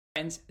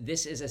Friends,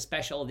 this is a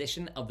special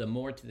edition of the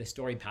More to the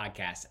Story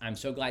podcast. I'm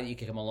so glad that you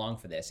could come along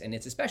for this. And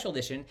it's a special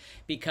edition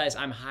because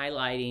I'm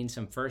highlighting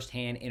some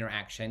firsthand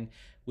interaction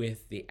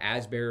with the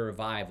Asbury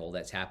Revival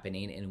that's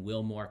happening in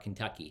Wilmore,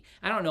 Kentucky.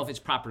 I don't know if it's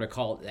proper to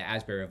call it the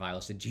Asbury Revival.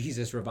 It's the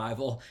Jesus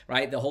Revival,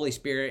 right? The Holy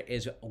Spirit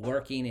is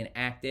working and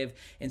active.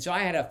 And so I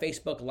had a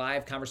Facebook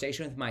Live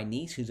conversation with my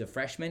niece, who's a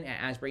freshman at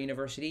Asbury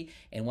University,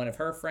 and one of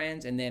her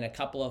friends, and then a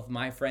couple of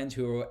my friends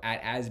who were at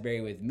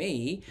Asbury with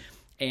me.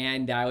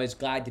 And I was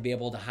glad to be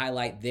able to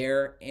highlight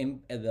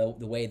the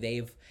way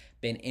they've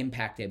been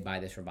impacted by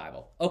this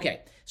revival.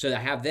 Okay, so I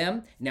have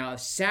them. Now,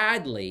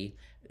 sadly,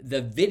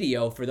 the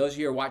video, for those of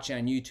you who are watching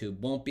on YouTube,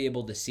 won't be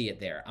able to see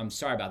it there. I'm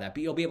sorry about that,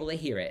 but you'll be able to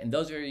hear it. And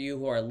those of you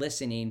who are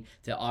listening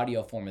to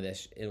audio form of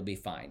this, it'll be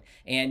fine.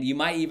 And you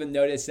might even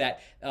notice that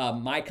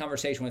my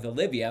conversation with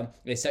Olivia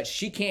is such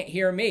she can't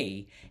hear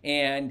me,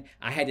 and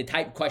I had to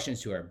type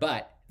questions to her.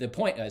 But the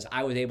point is,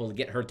 I was able to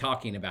get her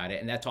talking about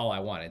it, and that's all I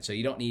wanted. So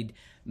you don't need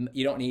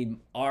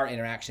our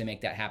interaction to make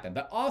that happen.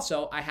 But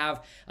also, I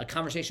have a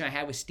conversation I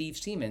had with Steve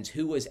Seamans,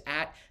 who was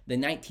at the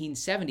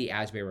 1970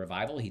 Asbury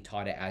Revival. He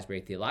taught at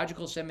Asbury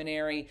Theological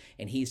Seminary,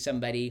 and he's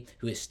somebody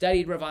who has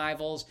studied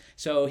revivals.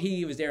 So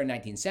he was there in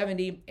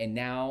 1970, and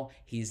now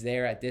he's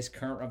there at this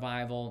current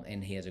revival,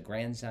 and he has a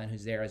grandson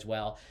who's there as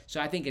well.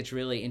 So I think it's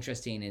really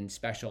interesting and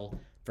special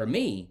for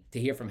me to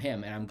hear from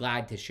him, and I'm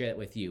glad to share it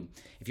with you.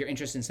 If you're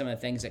interested in some of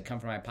the things that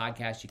come from my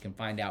podcast, you can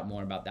find out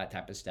more about that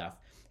type of stuff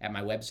at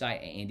my website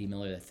at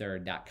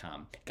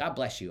andymillerthird.com. God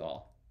bless you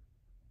all.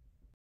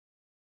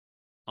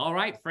 All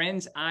right,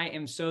 friends, I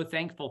am so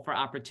thankful for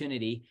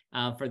opportunity.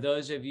 For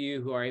those of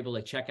you who are able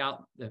to check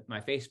out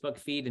my Facebook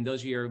feed, and those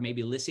of you who are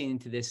maybe listening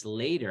to this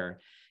later,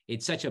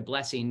 it's such a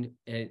blessing,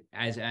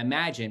 as I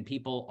imagine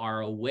people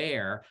are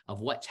aware of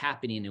what's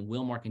happening in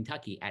Wilmore,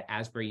 Kentucky at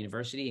Asbury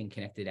University and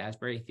connected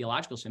Asbury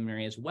Theological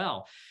Seminary as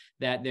well,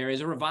 that there is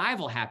a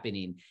revival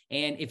happening.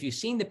 And if you've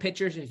seen the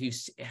pictures, if you've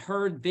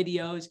heard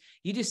videos,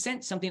 you just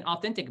sense something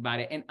authentic about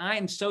it. And I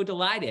am so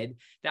delighted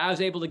that I was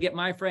able to get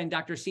my friend,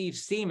 Dr. Steve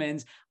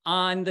Seamans,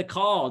 on the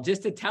call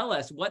just to tell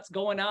us what's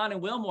going on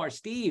in Wilmore.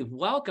 Steve,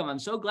 welcome. I'm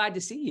so glad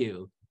to see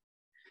you.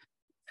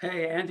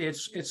 Hey, Andy,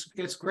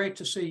 it's great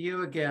to see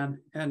you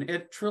again. And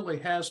it truly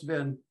has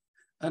been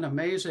an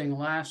amazing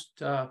last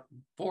 4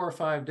 or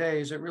 5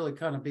 days. It really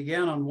kind of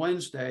began on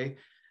Wednesday.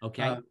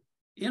 Okay.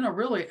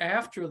 Really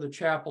after the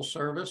chapel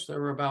service,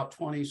 there were about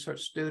 20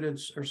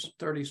 students or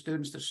 30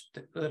 students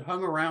that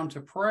hung around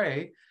to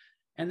pray.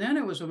 And then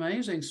it was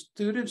amazing.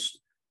 Students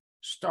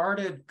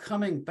started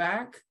coming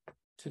back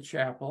to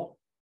chapel,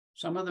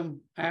 some of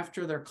them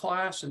after their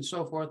class and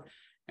so forth.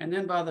 And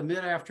then by the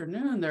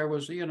mid-afternoon, there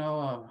was,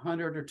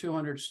 100 or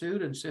 200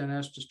 students in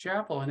Estes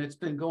Chapel, and it's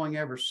been going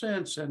ever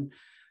since. And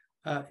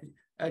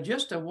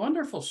just a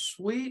wonderful,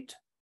 sweet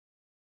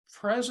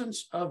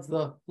presence of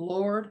the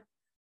Lord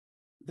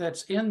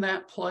that's in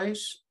that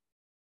place.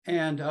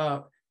 And,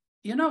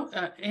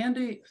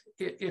 Andy,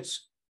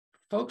 it's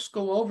folks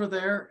go over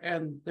there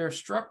and they're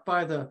struck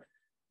by the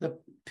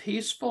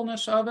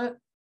peacefulness of it.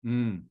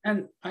 Mm.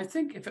 And I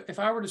think if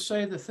I were to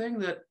say the thing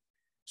that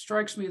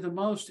strikes me the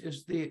most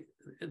is the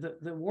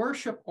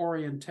worship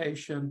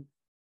orientation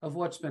of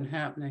what's been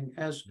happening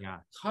as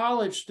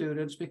college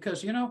students,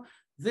 because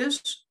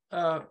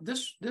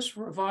this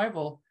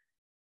revival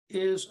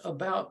is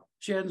about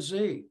Gen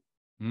Z,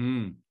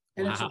 and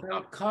it's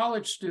about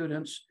college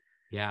students.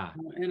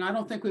 And I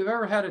don't think we've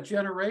ever had a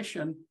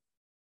generation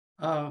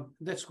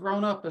that's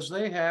grown up as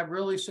they have,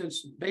 really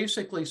since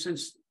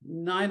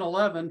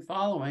 9/11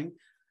 following.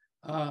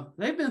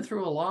 They've been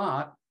through a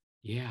lot.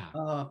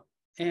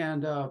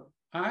 And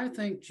I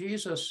think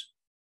Jesus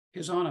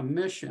is on a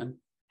mission.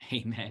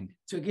 Amen.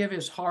 To give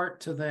his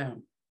heart to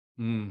them.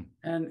 And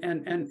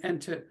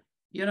to,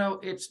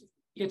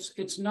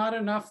 it's not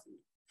enough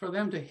for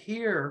them to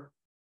hear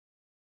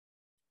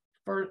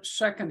for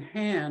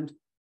secondhand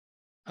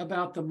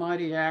about the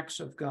mighty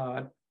acts of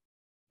God,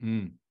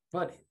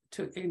 but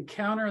to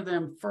encounter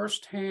them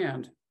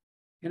firsthand,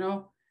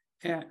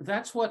 and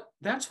that's what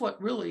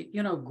really,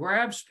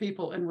 grabs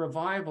people in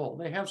revival.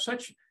 They have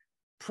such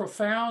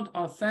profound,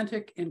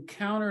 authentic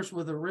encounters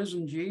with the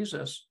risen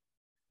Jesus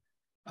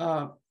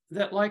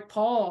that, like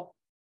Paul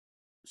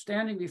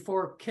standing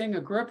before King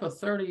Agrippa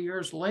 30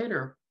 years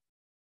later,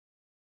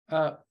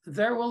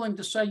 they're willing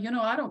to say,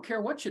 I don't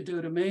care what you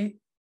do to me.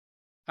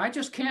 I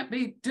just can't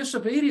be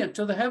disobedient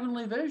to the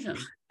heavenly vision.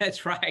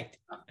 That's right.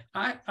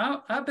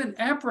 I've been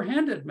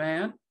apprehended,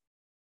 man.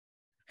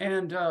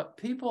 And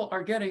people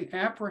are getting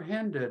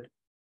apprehended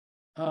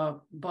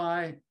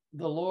by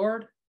the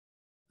Lord.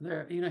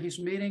 There, he's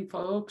meeting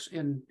folks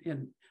in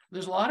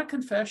there's a lot of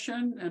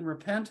confession and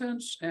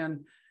repentance,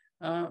 and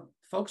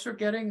folks are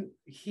getting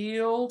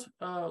healed,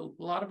 a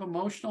lot of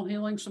emotional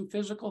healing, some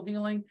physical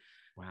healing.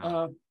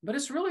 Wow. But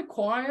it's really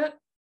quiet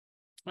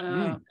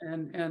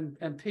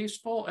and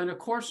peaceful. And of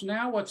course,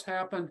 now what's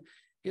happened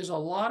is a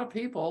lot of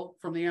people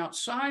from the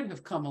outside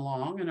have come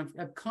along and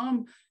have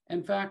come.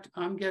 In fact,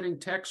 I'm getting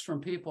texts from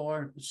people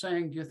are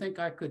saying, do you think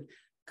I could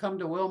come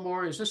to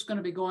Wilmore? Is this going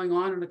to be going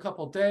on in a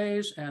couple of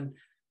days? And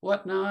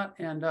whatnot.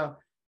 And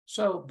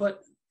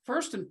but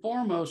first and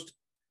foremost,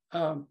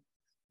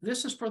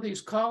 this is for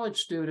these college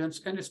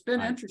students. And it's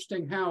been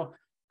interesting how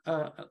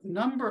a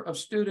number of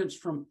students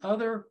from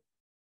other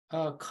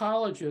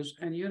colleges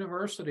and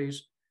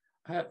universities,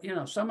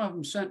 some of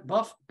them sent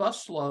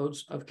bus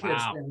loads of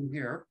kids down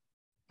here.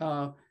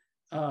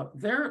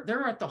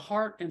 They're at the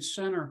heart and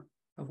center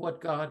of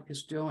what God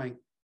is doing.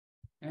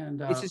 And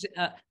this is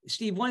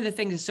Steve, one of the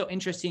things that's so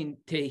interesting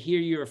to hear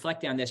you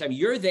reflect on this. I mean,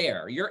 you're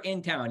there, you're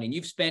in town, and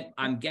you've spent,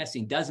 I'm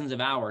guessing, dozens of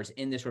hours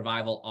in this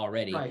revival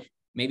already. Right.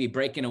 Maybe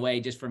breaking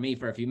away just for me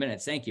for a few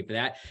minutes. Thank you for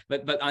that.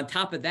 But on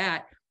top of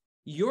that,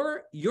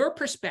 your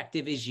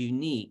perspective is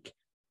unique.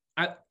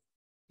 I'm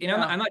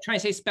not trying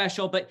to say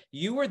special, but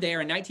you were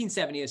there in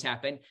 1970. This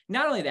happened.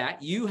 Not only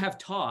that, you have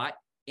taught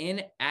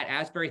at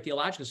Asbury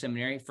Theological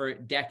Seminary for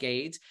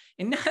decades,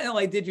 and not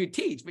only did you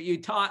teach, but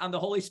you taught on the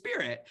Holy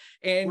Spirit,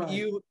 and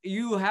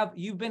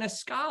you've been a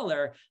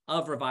scholar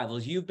of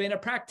revivals. You've been a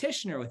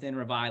practitioner within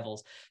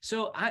revivals.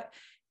 So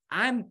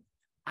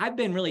I've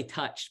been really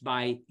touched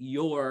by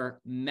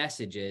your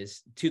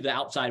messages to the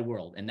outside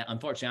world, and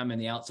unfortunately, I'm in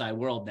the outside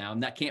world now,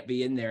 and that can't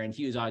be in there in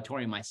Hughes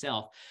Auditorium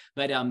myself,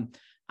 but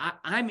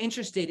I'm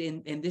interested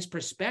in this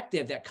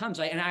perspective that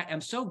comes, and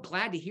I'm so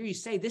glad to hear you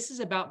say this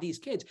is about these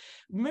kids.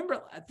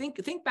 Remember, think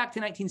back to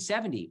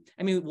 1970.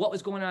 I mean, what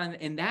was going on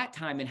in that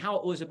time and how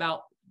it was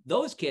about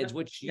those kids,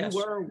 which you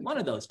were one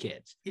of those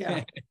kids.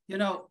 Yeah.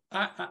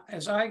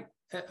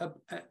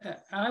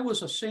 I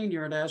was a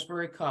senior at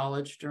Asbury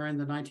College during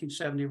the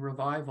 1970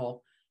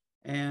 revival.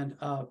 And,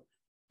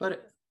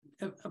 but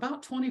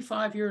about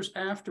 25 years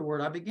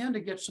afterward, I began to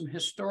get some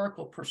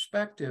historical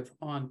perspective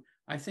on,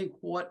 I think,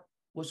 what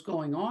was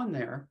going on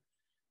there.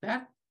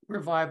 That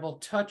revival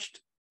touched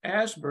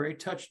Asbury,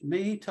 touched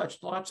me,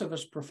 touched lots of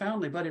us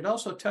profoundly, but it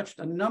also touched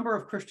a number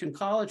of Christian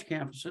college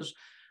campuses.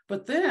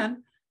 But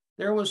then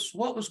there was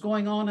what was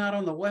going on out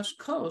on the West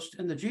Coast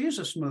in the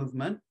Jesus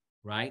movement.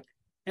 Right.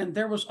 And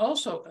there was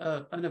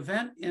also an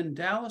event in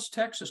Dallas,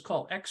 Texas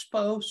called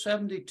Expo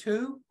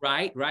 72.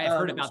 Right. I've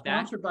heard about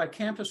that. Sponsored by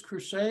Campus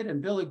Crusade and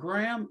Billy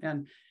Graham.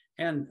 And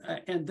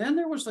then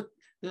there was the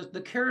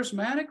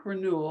charismatic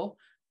renewal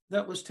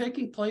that was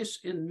taking place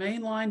in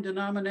mainline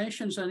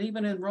denominations and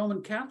even in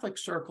Roman Catholic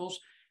circles,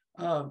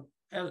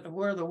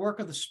 where the work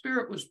of the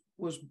Spirit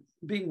was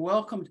being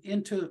welcomed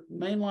into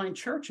mainline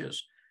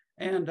churches.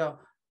 And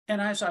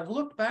as I've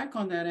looked back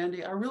on that,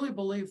 Andy, I really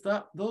believe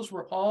that those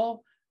were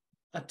all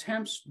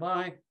attempts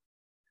by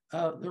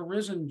the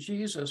risen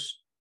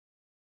Jesus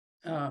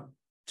to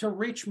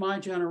reach my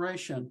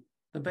generation,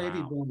 the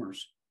baby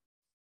boomers.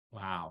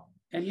 Wow.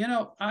 And,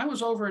 I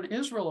was over in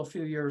Israel a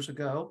few years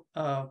ago,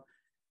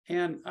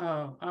 and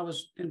I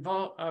was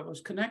involved. I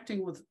was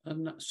connecting with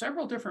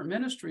several different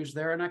ministries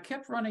there, and I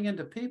kept running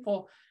into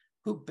people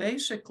who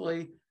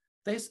basically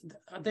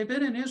they've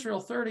been in Israel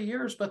 30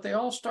 years, but they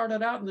all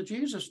started out in the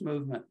Jesus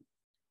movement.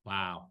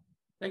 Wow.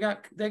 They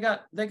got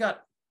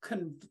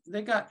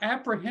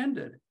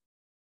apprehended.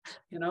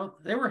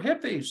 They were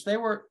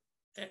hippies.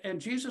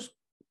 And Jesus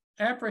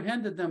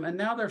apprehended them, and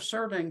now they're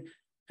serving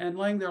and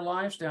laying their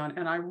lives down.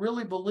 And I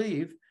really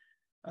believe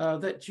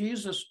that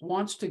Jesus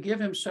wants to give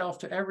himself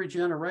to every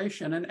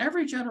generation, and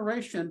every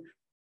generation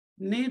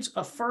needs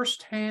a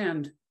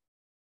firsthand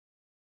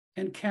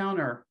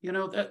encounter.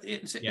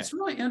 It's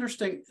really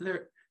interesting.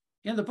 There,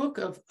 in the book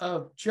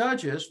of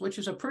Judges, which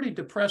is a pretty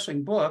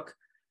depressing book,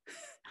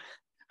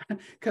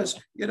 because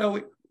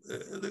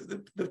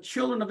the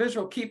children of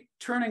Israel keep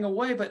turning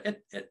away. But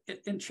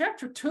in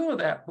chapter 2 of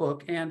that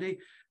book, Andy,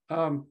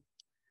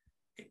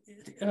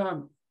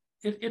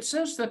 it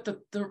says that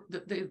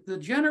the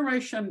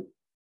generation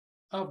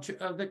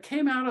that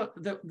came out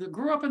of that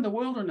grew up in the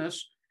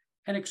wilderness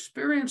and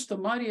experienced the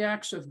mighty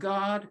acts of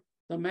God,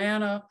 the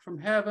manna from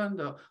heaven,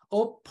 the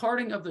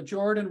parting of the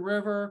Jordan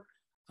River,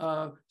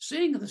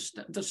 seeing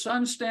the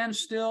sun stand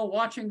still,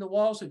 watching the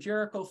walls of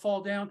Jericho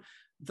fall down.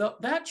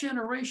 That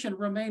generation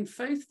remained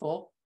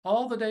faithful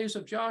all the days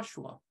of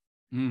Joshua.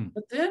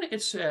 But then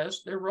it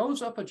says there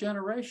rose up a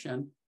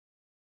generation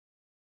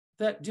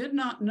that did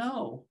not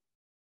know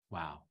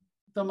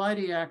the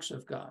mighty acts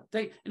of God.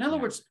 In other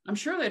words, I'm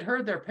sure they'd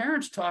heard their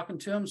parents talking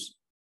to them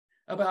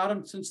about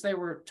him since they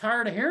were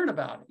tired of hearing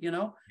about it,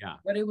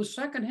 But it was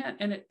secondhand.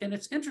 And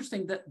it's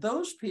interesting that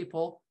those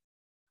people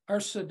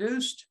are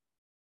seduced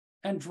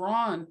and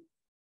drawn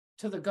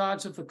to the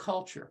gods of the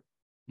culture,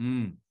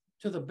 to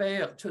the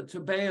Baal, to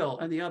Baal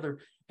and the other.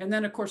 And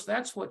then, of course,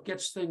 that's what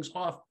gets things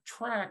off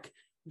track.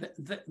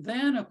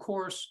 Then, of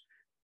course,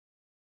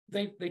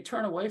 they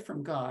turn away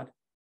from God.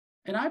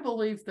 And I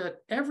believe that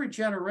every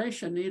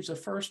generation needs a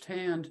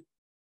firsthand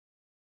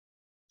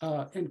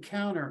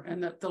encounter,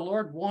 and that the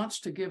Lord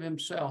wants to give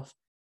himself.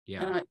 He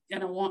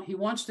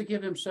wants to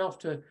give himself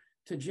to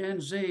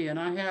Gen Z. And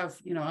I have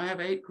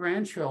 8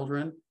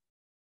 grandchildren,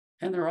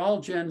 and they're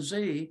all Gen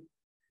Z.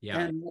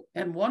 Yeah.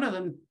 And one of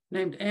them,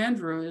 named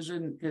Andrew, is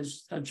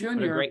a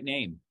junior. What a great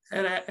name.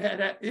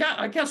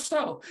 I guess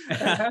so.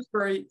 At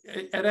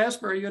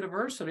Asbury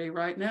University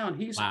right now,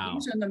 and he's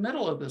in the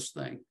middle of this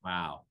thing.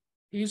 Wow.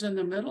 he's in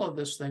the middle of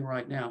this thing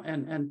right now.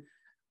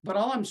 But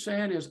all I'm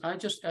saying is I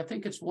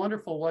think it's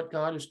wonderful what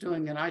God is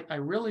doing. And I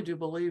really do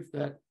believe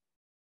that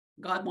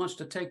God wants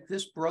to take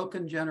this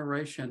broken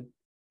generation.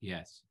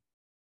 Yes.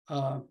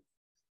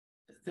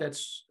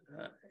 That's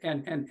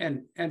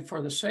and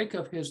for the sake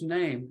of his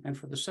name and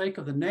for the sake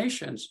of the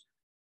nations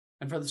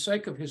and for the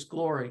sake of his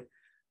glory,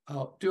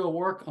 do a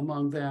work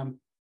among them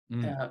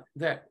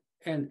that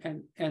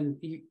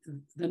the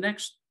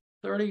next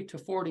 30 to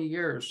 40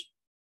 years,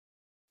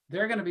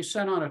 they're going to be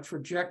sent on a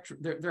trajectory.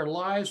 Their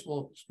lives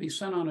will be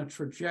sent on a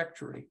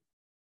trajectory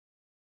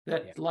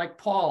that, like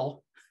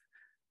Paul,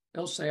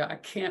 they'll say, I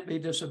can't be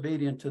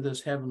disobedient to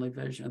this heavenly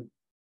vision.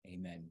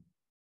 Amen.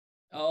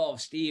 Oh,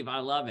 Steve, I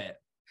love it.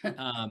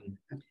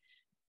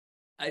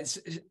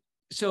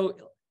 So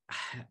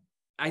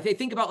I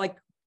think about like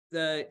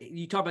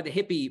you talk about the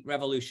hippie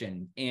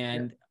revolution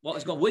and what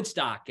was going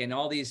Woodstock and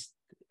all these.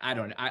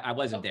 I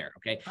wasn't there.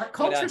 Okay. Our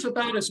culture's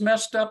about as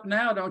messed up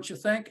now, don't you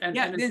think? And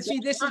then see,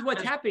 this is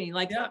what's happening.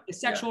 Like the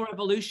sexual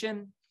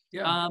revolution,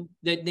 the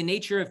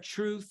nature of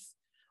truth,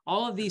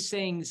 all of these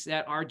things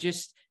that are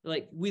just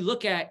like we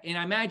look at, and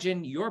I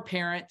imagine your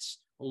parents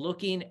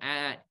looking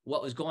at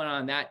what was going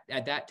on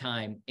at that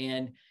time.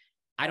 And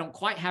I don't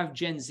quite have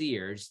Gen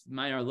Zers.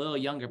 Mine are a little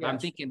younger, but I'm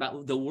thinking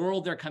about the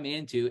world they're coming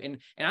into. And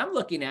I'm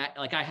looking at,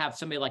 like, I have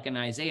somebody like an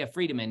Isaiah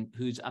Friedemann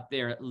who's up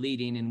there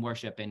leading in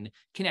worship and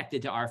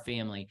connected to our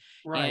family.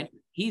 Right. And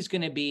he's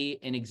going to be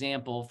an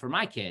example for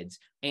my kids.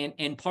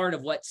 And part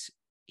of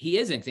he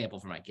is an example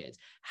for my kids,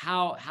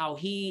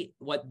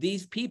 what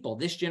these people,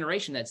 this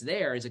generation that's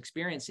there is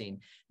experiencing,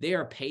 they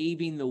are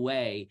paving the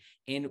way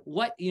in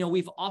what,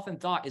 we've often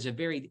thought is a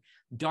very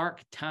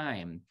dark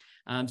time.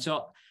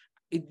 So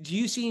do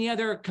you see any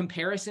other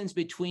comparisons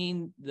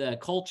between the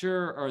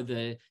culture or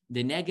the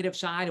negative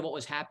side of what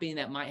was happening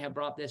that might have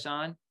brought this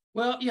on?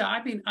 Well, yeah,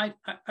 I mean,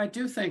 I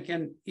do think,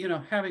 and,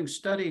 having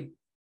studied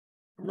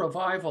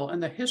revival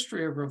and the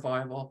history of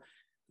revival,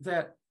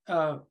 that,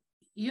 our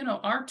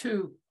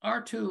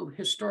two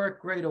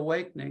historic great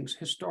awakenings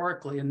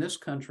historically in this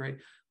country,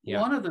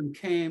 one of them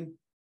came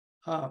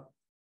as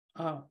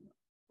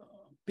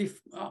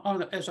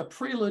a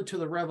prelude to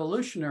the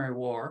Revolutionary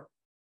War,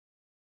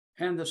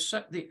 and the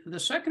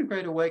second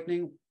Great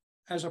Awakening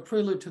as a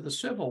prelude to the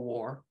Civil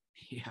War.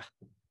 Yeah.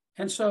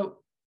 And so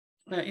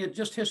it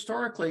just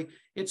historically,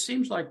 it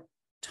seems like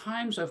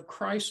times of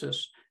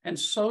crisis and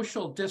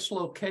social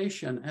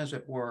dislocation, as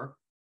it were,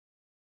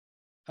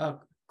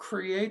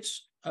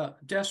 creates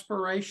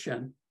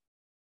desperation.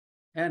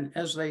 And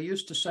as they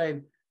used to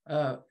say,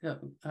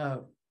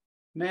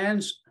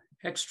 man's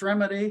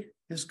extremity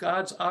is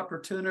God's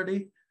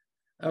opportunity,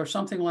 or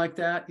something like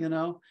that,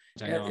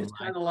 It's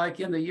kind of like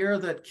in the year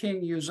that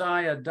King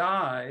Uzziah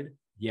died.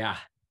 Yeah.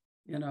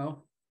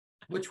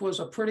 Which was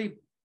a pretty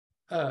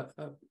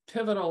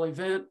pivotal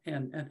event.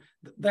 And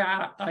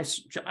that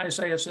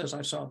Isaiah says,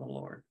 I saw the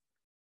Lord.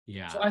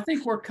 Yeah. So I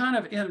think we're kind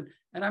of in,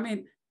 and I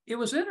mean, it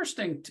was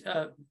interesting.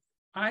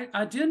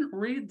 I didn't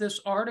read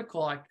this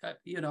article,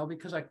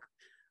 because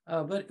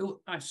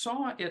I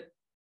saw it.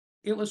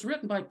 It was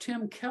written by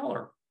Tim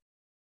Keller.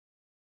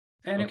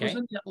 And it was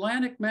in the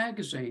Atlantic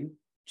magazine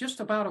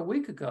just about a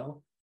week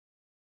ago,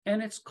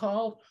 and it's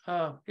called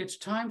It's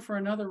Time for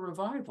Another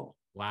Revival.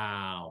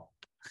 Wow.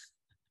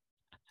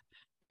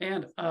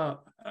 And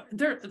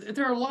there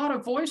are a lot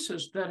of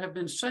voices that have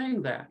been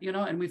saying that,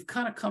 and we've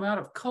kind of come out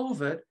of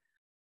COVID.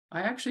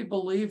 I actually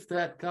believe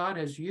that God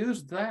has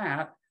used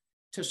that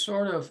to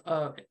sort of,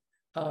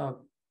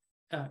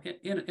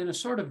 in a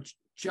sort of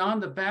John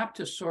the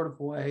Baptist sort of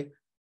way,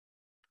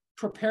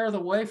 prepare the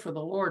way for the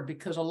Lord,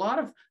 because a lot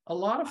of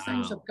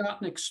things have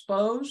gotten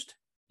exposed.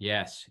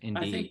 Yes,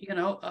 indeed. I think,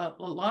 a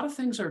lot of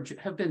things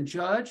have been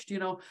judged.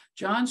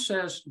 John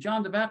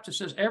the Baptist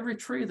says, every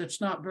tree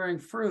that's not bearing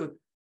fruit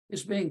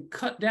is being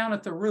cut down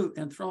at the root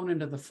and thrown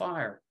into the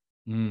fire.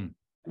 And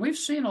we've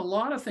seen a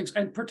lot of things,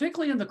 and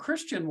particularly in the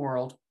Christian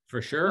world,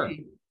 for sure,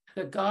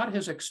 that God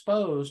has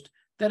exposed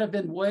that have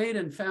been weighed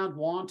and found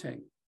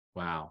wanting.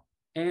 Wow.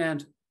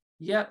 And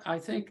yet, I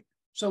think,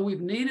 so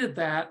we've needed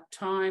that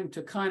time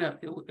to kind of,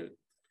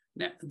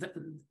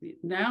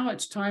 now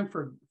it's time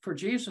for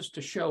Jesus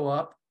to show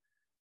up.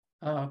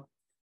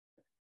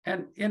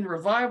 And in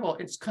revival,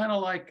 it's kind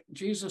of like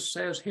Jesus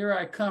says, here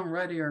I come,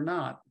 ready or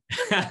not.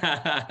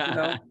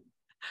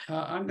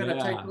 I'm going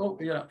to take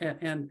over,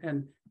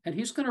 and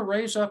he's going to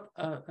raise up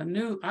a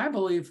new, I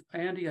believe,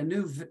 Andy, a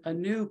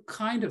new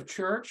kind of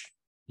church.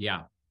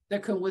 Yeah.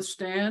 That can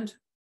withstand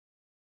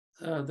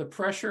the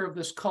pressure of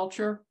this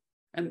culture,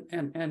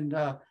 and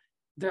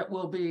that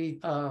will be,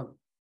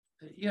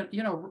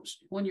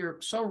 when you're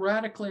so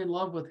radically in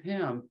love with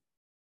him,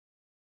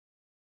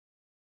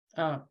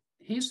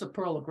 he's the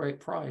pearl of great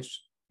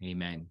price.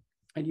 Amen.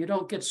 And you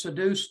don't get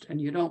seduced,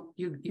 and you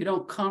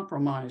don't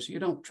compromise. You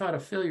don't try to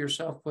fill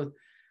yourself with,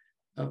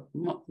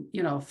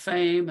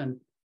 fame and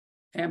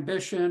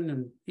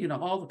ambition and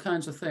all the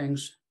kinds of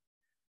things.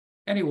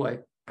 Anyway,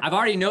 I've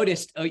already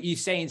noticed you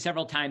saying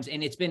several times,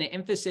 and it's been an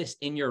emphasis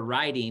in your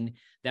writing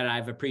that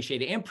I've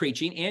appreciated, and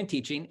preaching and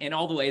teaching and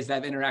all the ways that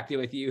I've interacted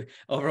with you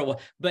over.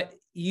 But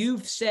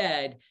you've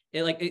said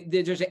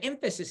there's an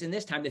emphasis in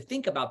this time to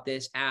think about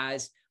this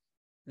as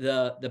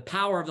the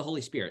power of the Holy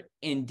Spirit.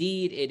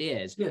 Indeed, it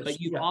is. Yes, but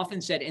you've often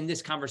said in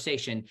this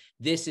conversation,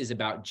 this is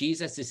about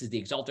Jesus. This is the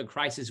exalted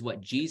Christ. This is what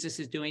Jesus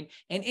is doing.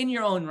 And in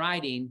your own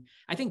writing,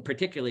 I think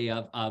particularly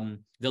of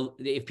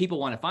if people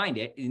want to find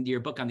it in your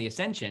book on the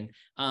Ascension,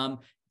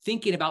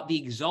 thinking about the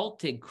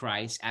exalted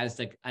Christ as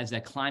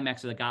the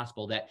climax of the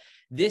gospel, that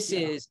this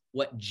is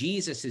what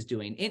Jesus is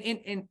doing.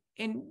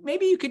 And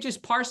maybe you could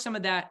just parse some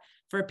of that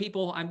for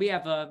people. And we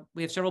have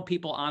several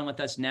people on with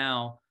us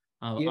now,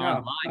 on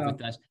live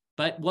with us.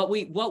 But what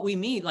we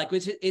mean, like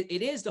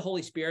it is the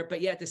Holy Spirit,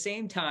 but yet at the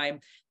same time,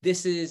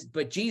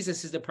 but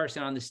Jesus is the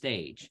person on the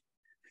stage.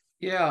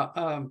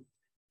 Yeah.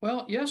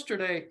 Well,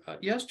 yesterday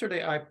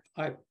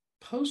I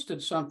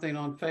posted something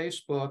on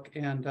Facebook,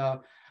 and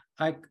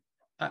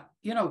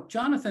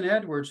Jonathan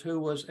Edwards, who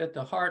was at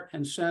the heart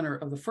and center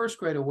of the First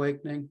Great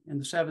Awakening in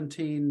the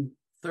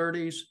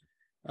 1730s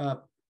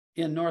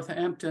in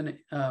Northampton,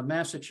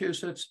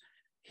 Massachusetts,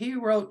 he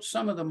wrote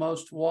some of the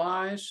most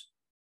wise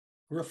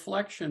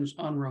reflections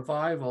on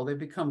revival. They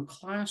become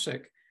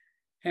classic.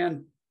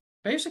 And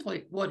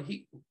basically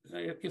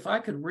if I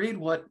could read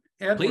what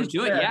Edwards Please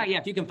do said, it. Yeah.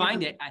 If you can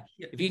find it.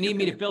 If you need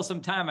me to fill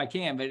some time, I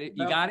can, but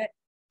you got it?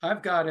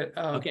 I've got it.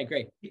 Okay,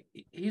 great.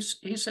 He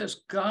says,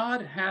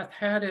 God hath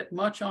had it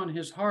much on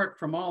his heart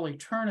from all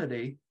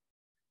eternity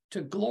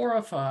to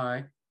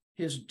glorify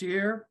his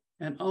dear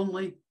and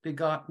only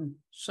begotten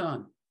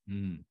Son.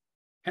 Mm.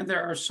 And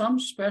there are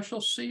some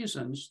special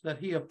seasons that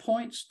he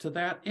appoints to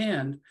that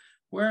end,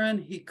 wherein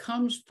he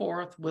comes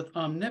forth with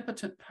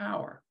omnipotent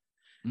power.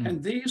 Mm.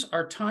 And these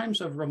are times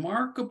of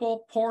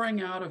remarkable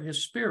pouring out of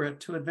his Spirit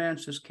to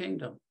advance his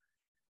kingdom.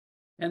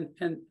 And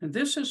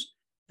this is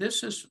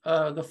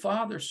the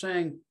Father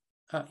saying,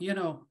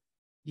 you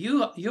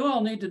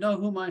all need to know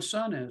who my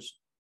Son is.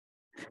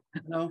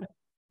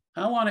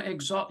 I want to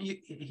exalt you.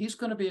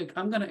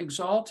 I'm going to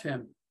exalt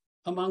him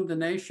among the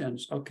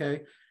nations.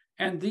 Okay.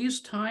 And these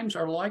times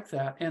are like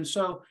that. And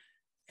so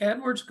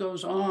Edwards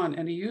goes on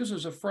and he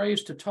uses a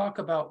phrase to talk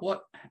about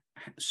what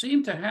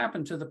seemed to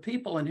happen to the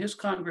people in his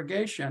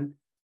congregation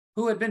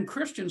who had been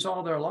Christians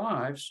all their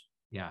lives.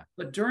 Yeah.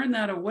 But during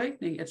that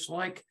awakening, it's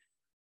like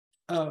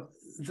the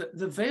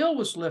veil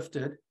was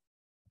lifted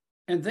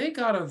and they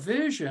got a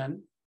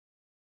vision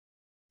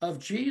of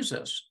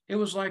Jesus. It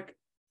was like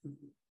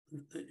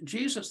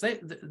Jesus,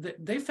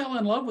 they fell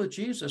in love with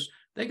Jesus.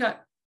 They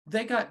got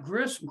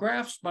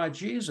grasped by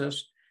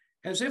Jesus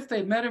as if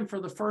they met him for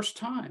the first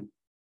time.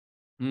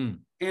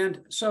 Mm.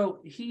 And so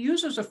he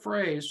uses a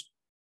phrase,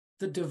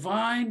 the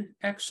divine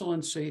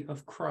excellency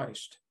of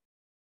Christ.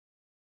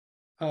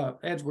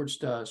 Edwards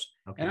does.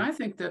 Okay. And I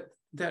think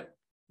that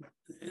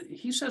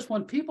he says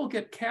when people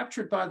get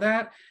captured by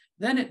that,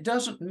 then it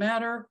doesn't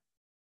matter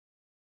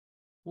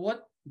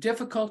what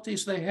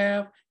difficulties they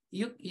have.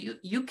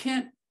 You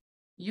can't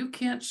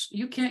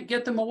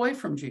get them away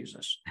from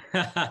Jesus.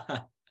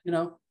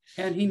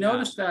 And he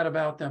noticed that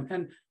about them.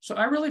 And so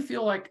I really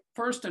feel like,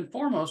 first and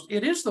foremost,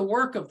 it is the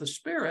work of the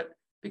Spirit,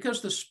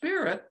 because the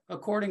Spirit,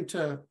 according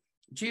to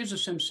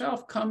Jesus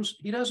himself,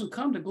 he doesn't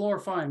come to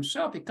glorify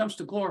himself, he comes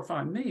to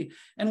glorify me.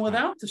 And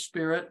without the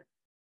Spirit,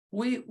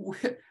 we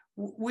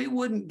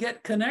wouldn't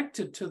get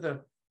connected to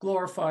the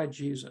glorified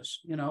Jesus,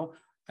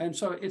 And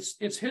so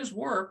it's his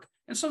work.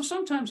 And so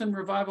sometimes in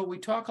revival, we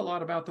talk a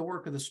lot about the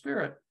work of the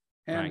Spirit.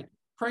 And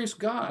praise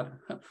God.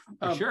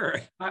 Sure.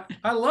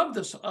 I love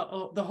this,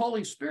 the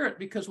Holy Spirit,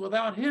 because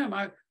without him,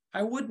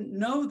 I wouldn't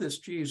know this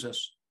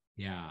Jesus.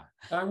 Yeah.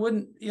 I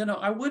wouldn't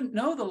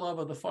know the love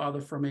of the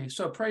Father for me.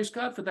 So praise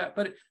God for that.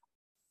 But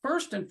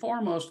first and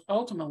foremost,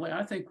 ultimately,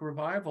 I think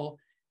revival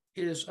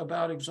is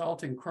about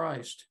exalting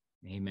Christ.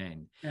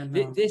 Amen. And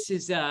this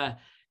is,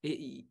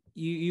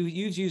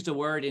 you've used a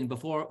word, and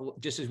before,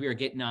 just as we were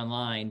getting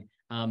online,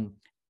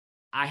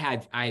 I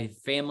had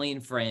family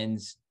and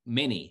friends,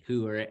 many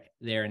who were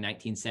there in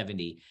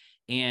 1970.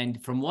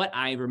 And from what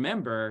I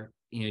remember,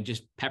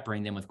 just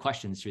peppering them with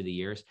questions through the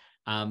years,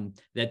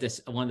 that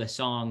one of the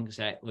songs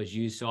that was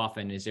used so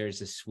often is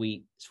 "There's a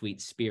Sweet,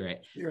 Sweet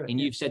Spirit." And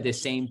you've said the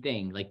same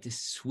thing, like this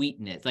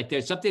sweetness, like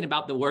there's something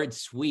about the word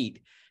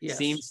sweet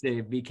seems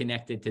to be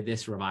connected to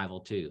this revival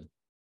too.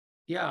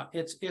 Yeah,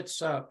 it's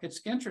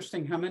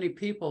interesting how many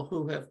people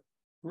who have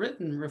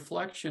written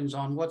reflections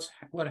on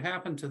what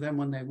happened to them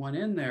when they went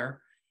in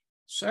there.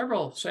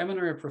 Several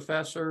seminary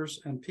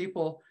professors and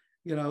people,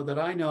 that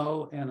I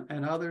know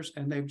and others,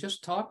 and they've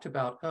just talked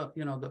about,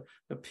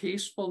 the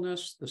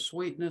peacefulness, the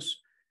sweetness,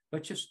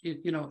 but just,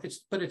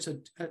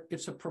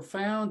 it's a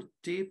profound,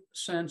 deep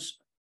sense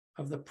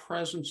of the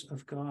presence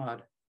of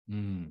God,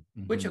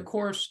 mm-hmm. which of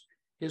course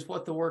is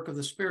what the work of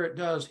the Spirit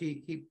does.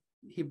 He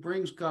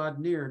brings God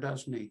near,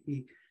 doesn't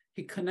he?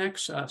 He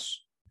connects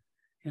us,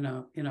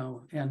 and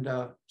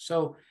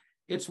so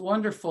it's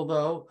wonderful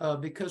though,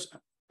 because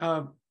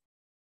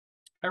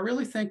I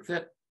really think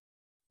that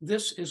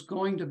this is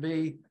going to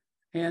be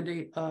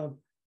Andy, a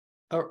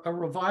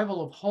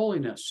revival of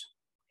holiness.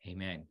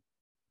 Amen.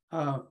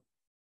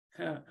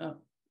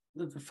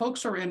 The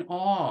folks are in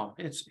awe.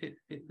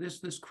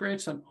 This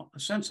creates a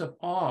sense of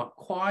awe,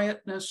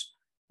 quietness,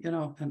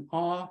 and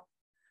awe.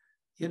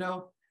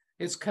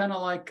 It's kind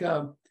of like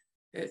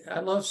I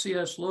love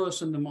C.S.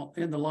 Lewis in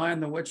the Lion,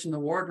 the Witch, and the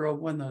Wardrobe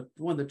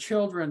when the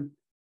children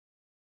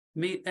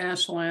meet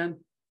Aslan,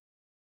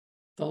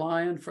 the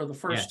lion, for the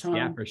first time.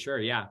 Yeah, for sure.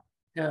 Yeah.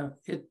 Yeah.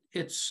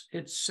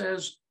 It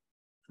says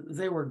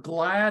they were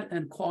glad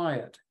and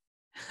quiet.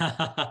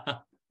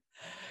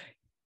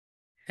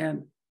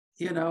 And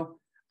and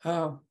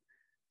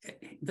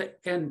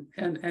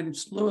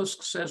Lewis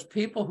says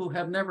people who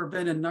have never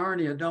been in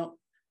Narnia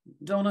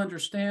don't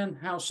understand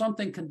how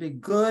something can be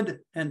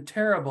good and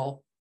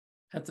terrible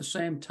at the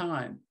same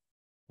time.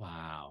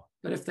 Wow.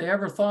 But if they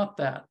ever thought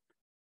that,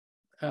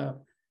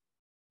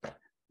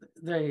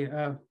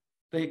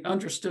 they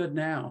understood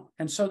now.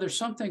 And so there's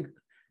something,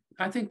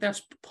 I think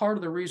that's part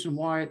of the reason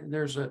why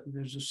there's a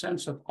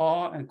sense of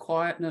awe and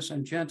quietness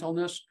and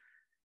gentleness.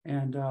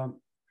 And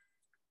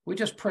we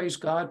just praise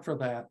God for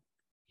that.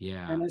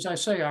 Yeah. And as I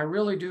say, I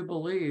really do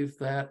believe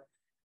that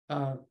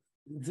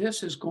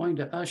this is going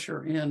to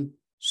usher in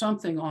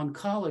something on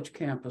college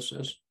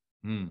campuses,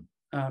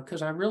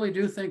 because I really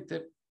do think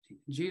that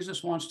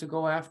Jesus wants to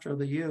go after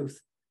the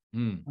youth.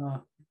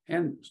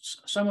 And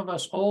some of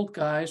us old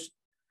guys,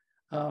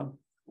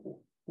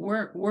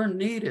 we're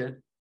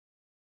needed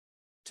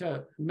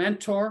to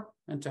mentor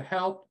and to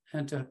help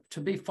and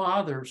to be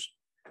fathers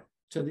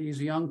to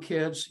these young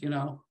kids,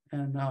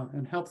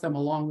 and help them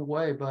along the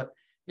way. But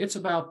it's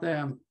about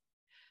them.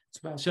 It's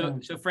about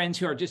them. So friends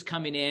who are just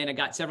coming in, I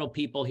got several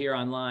people here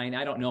online.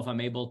 I don't know if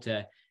I'm able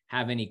to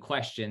have any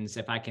questions.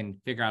 If I can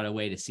figure out a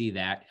way to see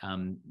that,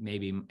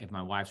 maybe if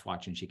my wife's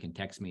watching, she can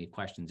text me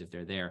questions if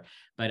they're there.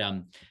 But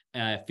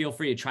feel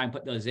free to try and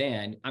put those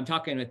in. I'm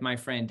talking with my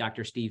friend,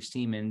 Dr. Steve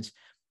Siemens,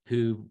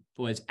 who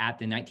was at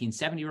the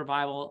 1970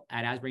 revival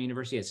at Asbury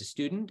University as a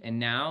student, and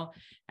now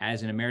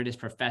as an emeritus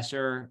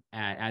professor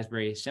at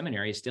Asbury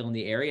Seminary, is still in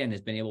the area and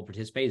has been able to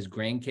participate. His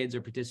grandkids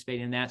are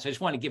participating in that. So I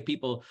just want to give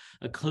people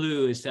a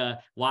clue as to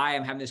why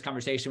I'm having this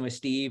conversation with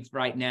Steve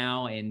right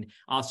now, and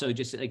also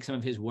just like some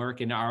of his work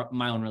and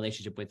my own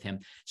relationship with him.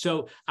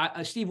 So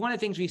Steve, one of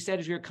the things we said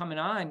as we were coming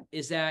on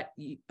is that,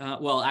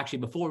 actually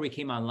before we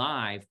came on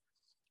live,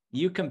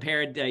 you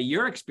compared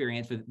your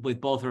experience with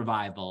both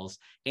revivals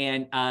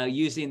and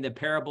using the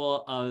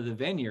parable of the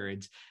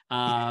vineyards,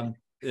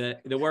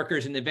 the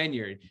workers in the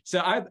vineyard.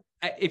 So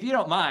if you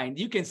don't mind,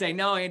 you can say,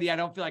 no, Andy, I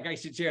don't feel like I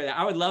should share that.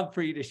 I would love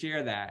for you to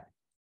share that.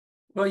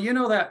 Well,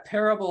 that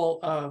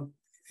parable,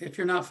 if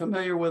you're not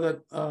familiar with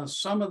it,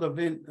 some of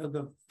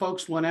the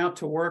folks went out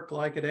to work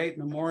like at 8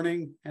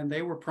 a.m, and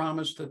they were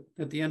promised that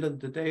at the end of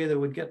the day, they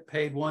would get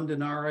paid 1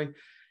 denarii.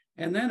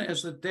 And then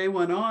as the day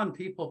went on,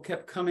 people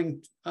kept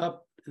coming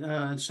up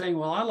and saying,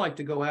 well, I like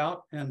to go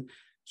out. And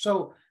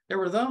so there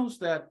were those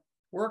that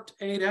worked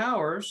 8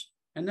 hours,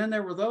 and then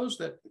there were those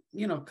that,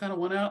 kind of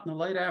went out in the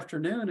late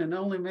afternoon and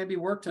only maybe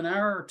worked an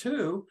hour or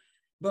two.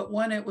 But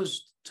when it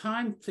was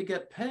time to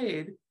get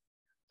paid,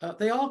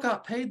 they all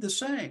got paid the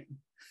same.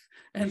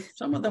 And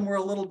some of them were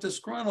a little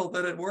disgruntled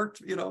that it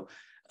worked,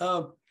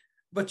 but,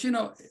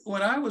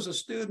 when I was a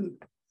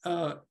student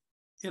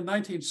in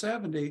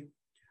 1970,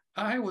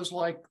 I was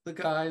like the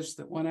guys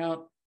that went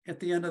out at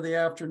the end of the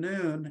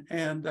afternoon,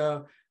 and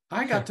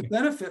I got to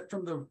benefit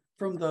from the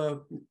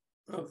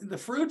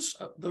fruits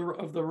of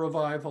the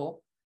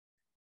revival.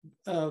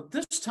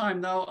 This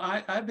time, though,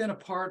 I've been a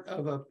part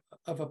of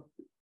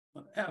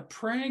a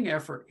praying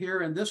effort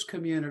here in this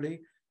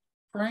community,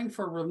 praying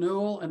for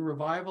renewal and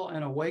revival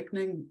and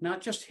awakening,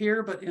 not just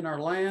here but in our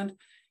land.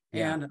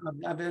 Yeah. And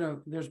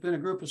there's been a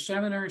group of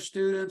seminary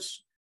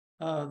students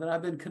that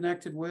I've been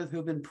connected with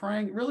who've been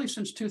praying really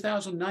since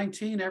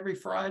 2019 every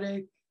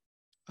Friday.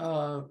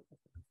 For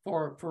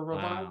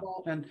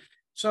revival. Wow. And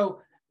so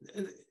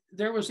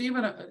there was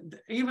even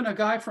a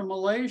guy from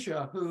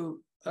Malaysia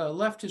who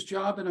left his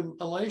job in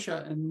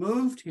Malaysia and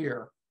moved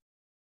here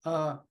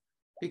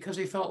because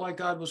he felt like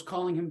God was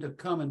calling him to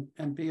come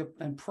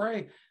and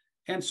pray.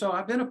 And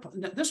so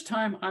this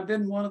time I've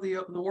been one of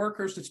the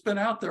workers that's been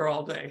out there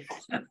all day.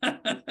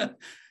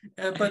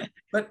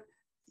 but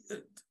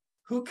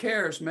who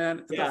cares,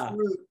 man? Yeah.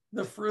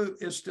 The fruit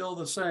is still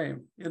the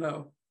same,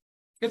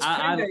 It's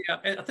payday.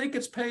 I think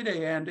it's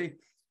payday, Andy.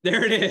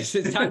 There it is.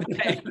 It's time to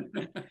pay.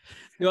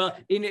 Well,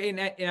 and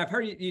I've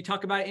heard you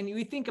talk about it, and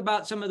we think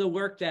about some of the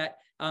work that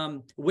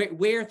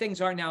where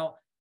things are now.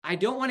 I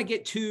don't want to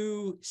get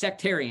too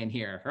sectarian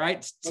here,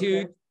 right?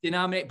 To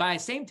denominate. But at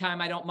the same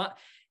time, I don't.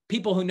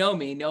 People who know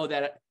me know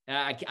that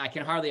I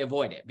can hardly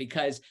avoid it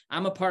because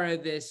I'm a part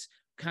of this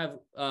kind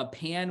of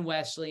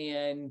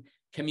pan-Wesleyan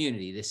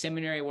community, the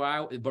seminary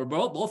where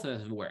both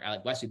of us were,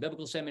 like Wesley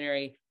Biblical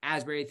Seminary,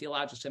 Asbury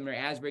Theological Seminary,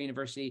 Asbury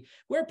University.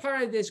 We're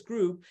part of this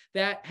group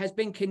that has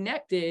been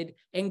connected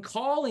and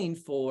calling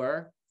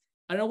for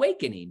an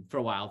awakening for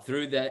a while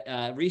through the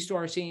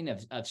resourcing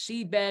of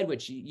Seedbed,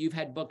 which you've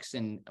had books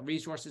and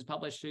resources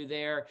published through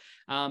there.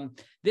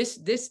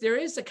 There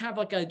is a kind of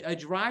like a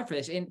drive for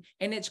this, and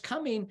it's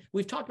coming.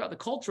 We've talked about the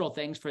cultural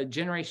things for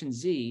Generation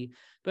Z,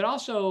 but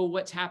also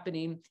what's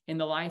happening in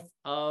the life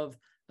of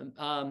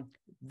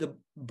the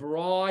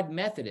broad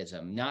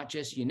Methodism, not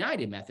just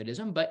United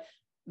Methodism, but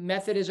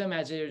Methodism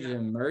as there's an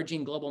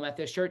emerging global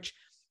Methodist church.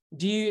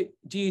 Do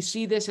you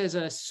see this as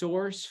a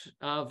source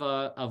of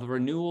a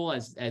renewal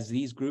as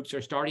these groups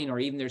are starting, or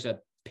even there's a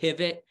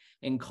pivot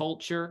in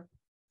culture?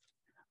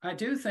 I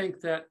do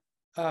think that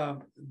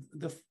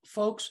the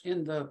folks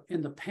in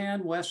the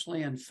Pan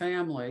Wesleyan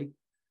family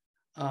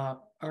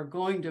are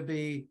going to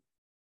be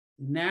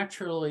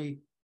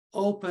naturally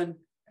open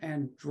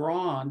and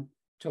drawn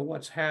to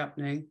what's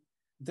happening.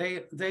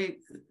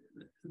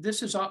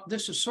 This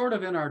is sort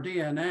of in our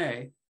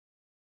DNA,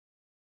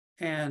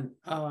 and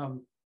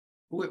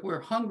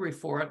we're hungry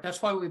for it.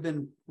 That's why we've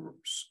been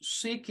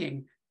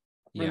seeking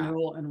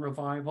renewal and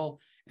revival.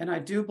 And I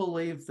do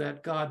believe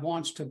that God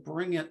wants to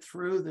bring it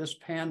through this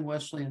Pan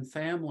Wesleyan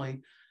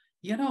family.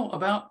 You know,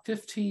 about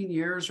 15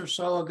 years or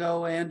so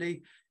ago,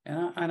 Andy,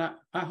 and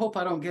I hope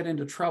I don't get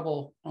into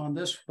trouble on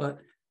this, but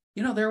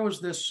you know, there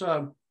was this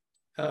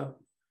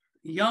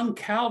young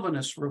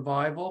Calvinist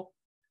revival,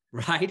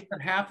 right,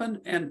 that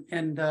happened, and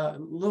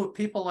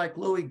people like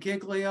Louis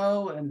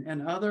Giglio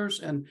and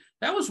others, and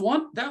that was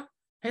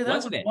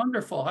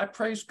wonderful. I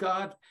praise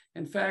God.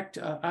 In fact,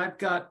 I've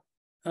got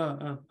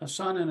a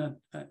son and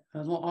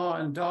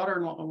a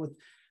daughter-in-law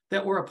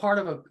that were a part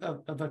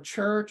of a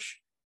church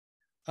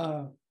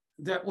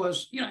that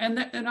was, you know,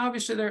 and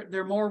obviously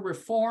they're more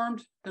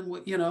reformed than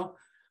you know,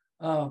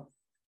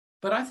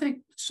 but I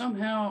think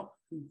somehow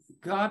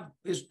God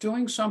is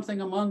doing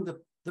something among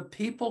the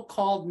people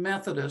called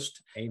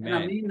Methodist. Amen.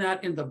 And I mean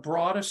that in the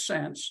broadest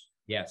sense.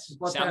 Yes,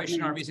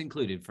 Salvation Army is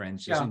included,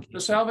 friends. Yeah, the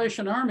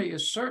Salvation Army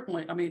is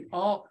certainly, I mean,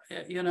 all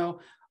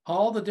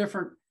the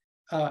different,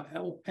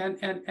 and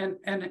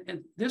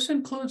this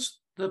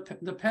includes the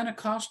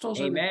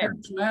Pentecostals and the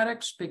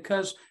Charismatics,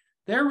 because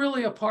they're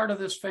really a part of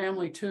this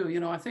family too. You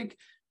know, I think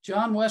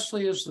John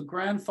Wesley is the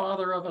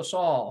grandfather of us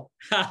all.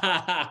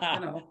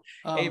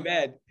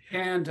 Amen.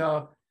 And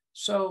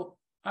so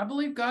I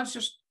believe God's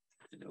just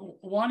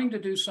wanting to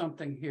do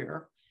something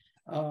here.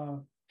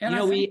 And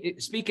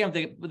speaking of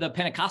the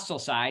Pentecostal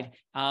side,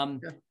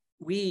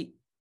 we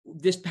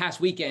this past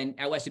weekend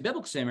at Wesley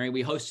Biblical Seminary,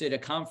 we hosted a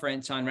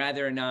conference on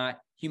whether or not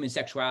human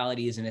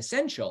sexuality is an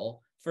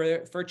essential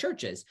for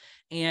churches,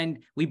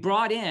 and we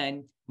brought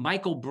in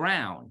Michael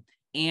Brown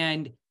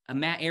and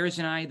Matt Ayers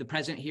and I, the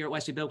president here at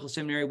Wesley Biblical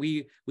Seminary.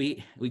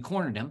 We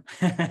cornered him,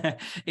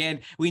 and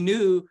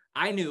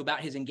I knew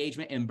about his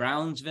engagement in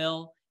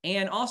Brownsville,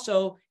 and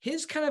also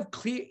his kind of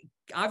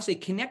obviously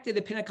connected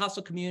the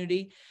Pentecostal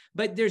community.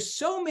 But there's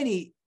so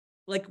many,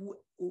 like,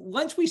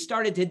 once we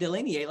started to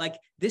delineate, like,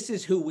 this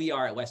is who we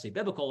are at Wesley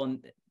Biblical,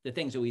 and the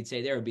things that we'd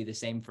say there would be the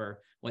same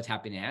for what's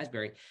happening in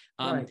Asbury.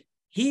 Right.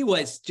 He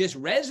was just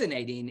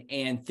resonating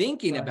and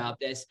thinking about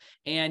this.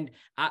 And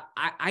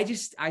I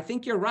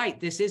think you're right.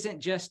 This isn't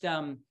just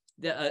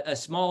a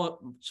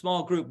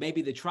small group,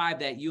 maybe the tribe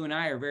that you and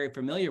I are very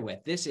familiar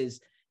with. This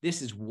is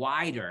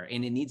wider,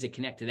 and it needs to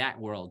connect to that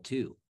world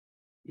too.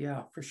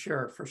 Yeah, for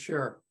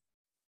sure.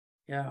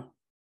 Yeah.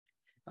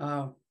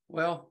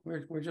 Well,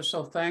 we're just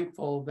so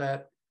thankful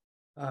that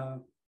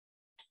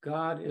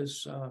God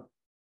is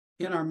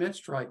in our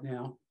midst right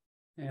now.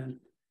 And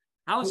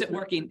how is it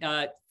working?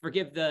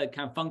 Forgive the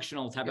kind of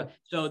functional type of.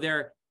 So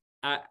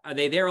are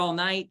they there all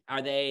night? How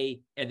are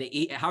they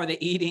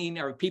eating?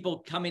 Are people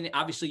coming?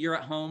 Obviously, you're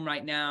at home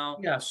right now.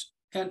 Yes,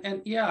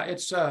 and yeah,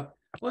 it's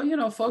well, you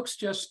know, folks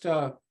just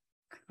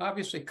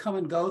obviously come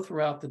and go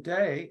throughout the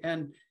day,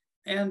 and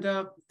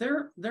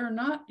they're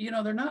not, you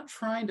know, they're not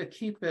trying to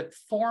keep it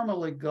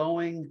formally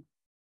going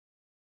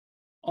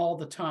all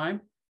the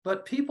time,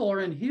 but people are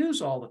in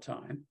Hughes all the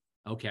time.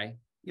 Okay.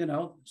 You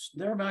know,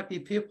 there might be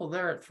people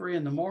there at 3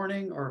 a.m.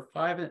 or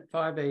 5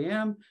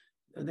 a.m.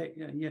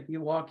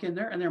 You walk in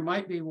there, and there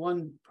might be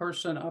one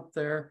person up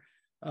there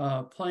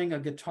playing a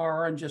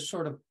guitar and just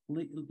sort of,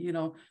 you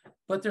know,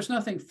 but there's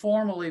nothing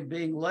formally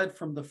being led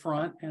from the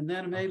front. And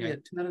then maybe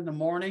at 10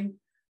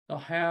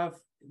 a.m,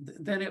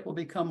 then it will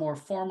become more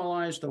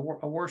formalized. A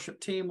worship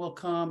team will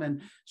come,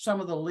 and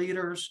some of the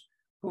leaders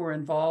who are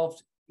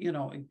involved, you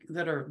know,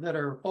 that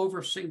are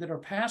overseeing, that are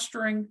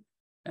pastoring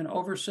and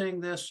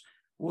overseeing this,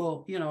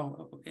 will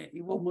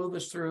move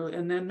us through.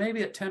 And then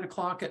maybe at 10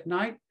 o'clock at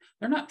night,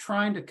 they're not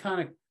trying to kind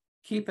of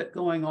keep it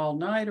going all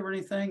night or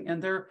anything.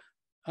 And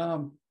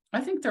I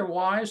think they're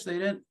wise.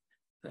 They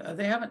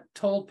haven't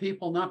told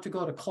people not to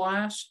go to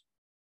class.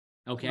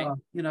 Okay.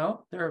 You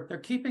know, they're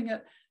keeping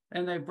it,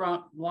 and they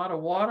brought a lot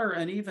of water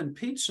and even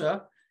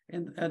pizza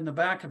in the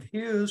back of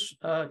Hughes,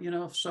 you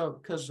know, so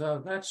because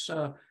that's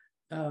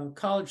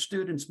college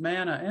students'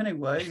 manna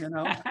anyway, you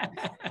know.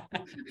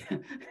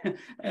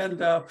 And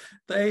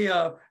they,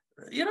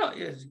 you know,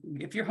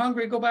 if you're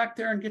hungry, go back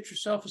there and get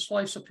yourself a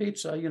slice of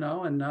pizza, you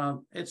know. And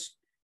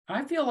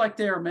I feel like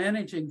they are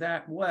managing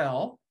that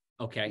well.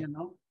 Okay.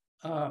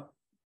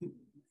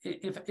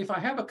 If I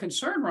have a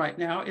concern right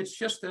now, it's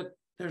just that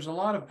there's a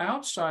lot of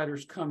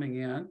outsiders coming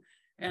in,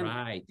 and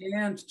Right.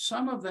 and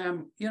some of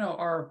them,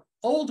 are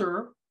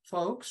older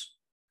folks.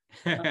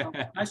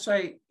 I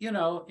say, in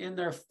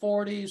their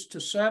 40s to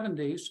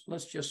 70s,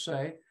 let's just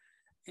say,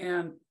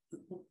 and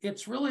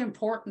it's really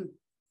important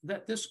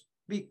that this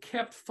be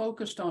kept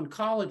focused on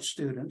college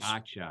students.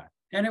 Gotcha.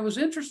 And it was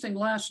interesting,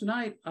 last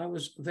night I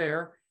was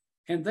there,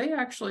 and they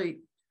actually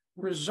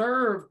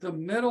reserved the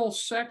middle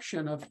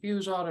section of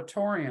Hughes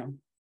Auditorium,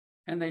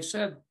 and they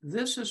said,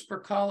 this is for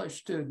college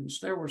students.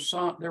 There were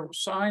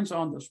signs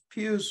on the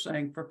pews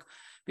saying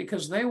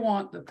because they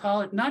want the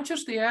college, not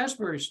just the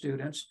Asbury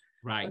students,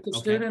 right, but the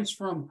students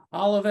from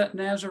Olivet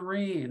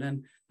Nazarene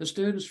and the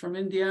students from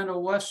Indiana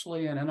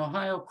Wesleyan and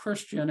Ohio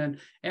Christian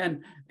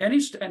and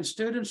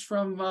students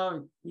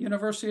from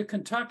University of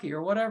Kentucky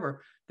or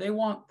whatever. They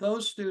want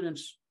those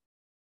students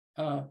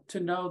to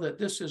know that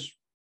this is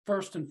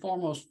first and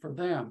foremost for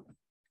them.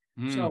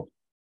 So,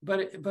 but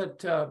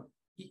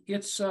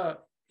it's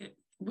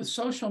with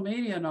social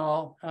media and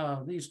all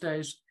these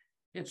days,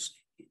 it's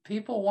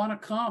people want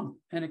to come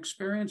and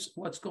experience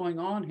what's going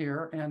on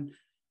here, and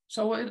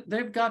so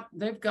they've got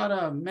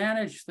to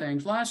manage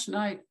things. Last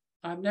night,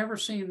 I've never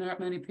seen that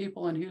many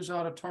people in Hughes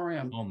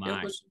Auditorium. Oh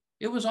my!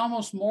 It was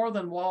almost more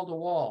than wall to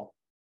wall.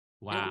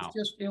 Wow!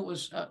 It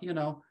was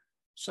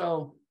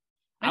So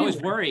anyway. I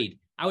was worried.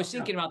 I was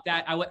thinking about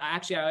that. I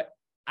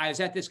was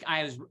at this.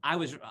 I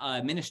was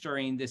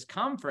ministering this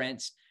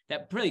conference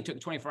that really took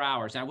 24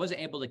 hours, and I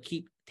wasn't able to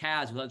keep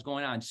tabs with what was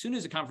going on. As soon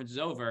as the conference was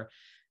over,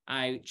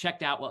 I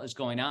checked out what was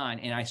going on,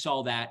 and I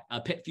saw that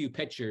few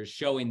pictures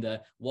showing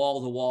the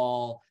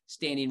wall-to-wall,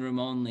 standing room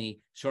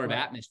only sort of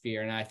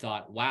atmosphere, and I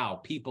thought,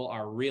 wow, people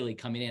are really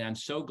coming in. I'm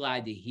so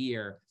glad to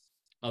hear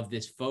of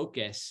this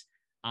focus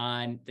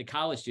on the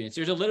college students.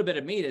 There's a little bit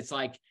of me that's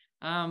like,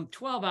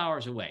 12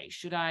 hours away.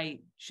 Should I?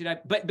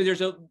 But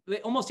there's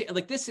almost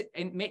like this,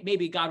 and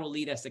maybe God will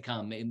lead us to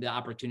come in the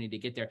opportunity to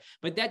get there.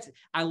 But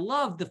I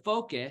love the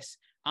focus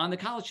on the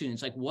college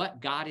students, like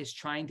what God is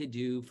trying to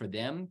do for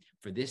them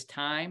for this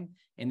time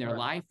in their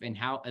life, and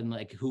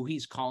like who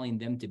He's calling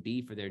them to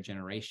be for their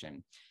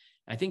generation.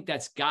 I think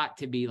that's got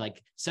to be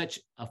like such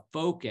a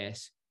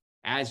focus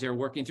as they're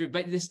working through.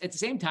 But at the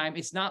same time,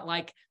 it's not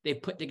like they've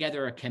put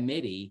together a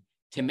committee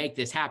to make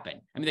this happen.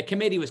 I mean, the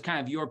committee was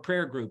kind of your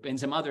prayer group and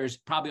some others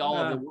probably all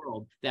over the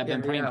world that have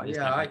been praying for this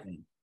type of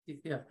thing.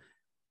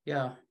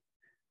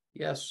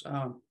 Yes.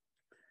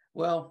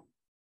 Well,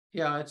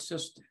 yeah, it's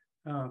just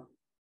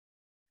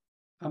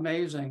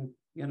amazing,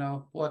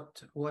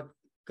 what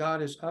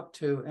God is up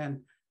to.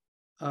 And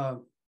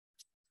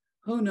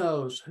who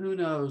knows,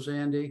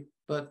 Andy,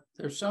 but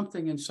there's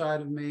something inside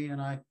of me, and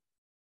I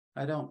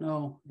don't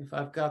know if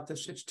I've got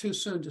this. It's too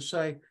soon to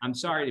say. I'm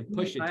sorry to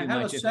push it too much. I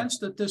have a sense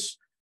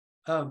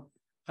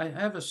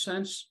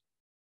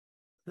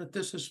that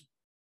this is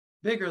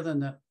bigger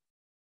than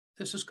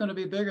this is going to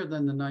be bigger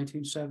than the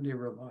 1970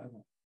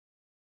 revival,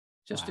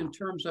 just in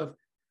terms of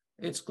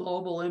its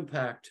global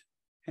impact.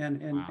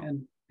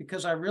 And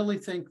because I really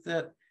think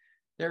that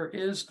there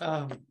is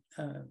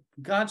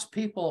God's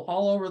people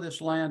all over this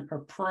land are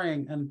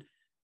praying,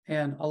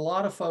 and a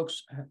lot of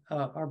folks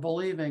are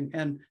believing,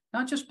 and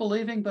not just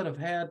believing, but have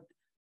had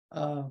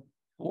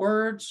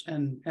words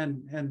and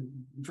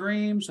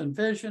dreams and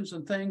visions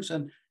and things,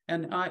 and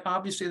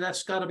obviously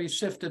that's got to be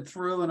sifted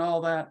through and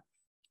all that.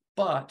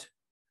 But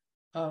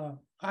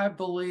I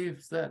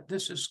believe that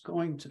this is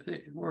going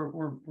to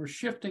we're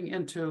shifting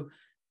into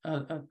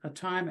a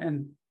time,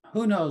 and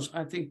who knows?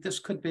 I think this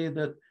could be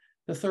the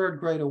third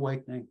great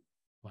awakening.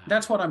 Wow.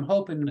 That's what I'm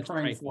hoping and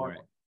praying for,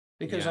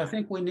 because I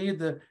think we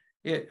need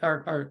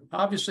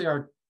obviously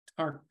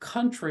our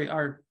country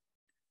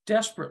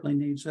desperately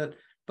needs it,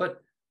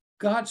 but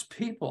God's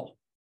people.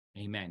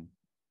 Amen.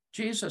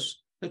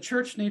 Jesus, the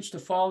church needs to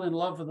fall in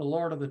love with the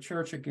Lord of the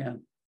church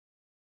again.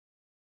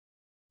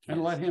 Yes.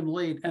 And let him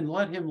lead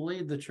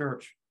the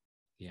church.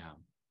 Yeah.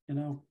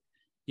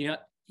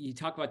 You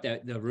talk about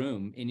the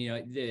room, and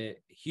the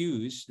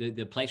Hughes,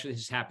 the place where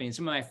this is happening.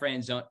 Some of my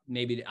friends don't,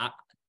 maybe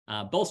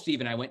both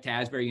Steve and I went to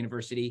Asbury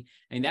University,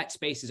 and that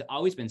space has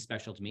always been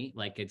special to me.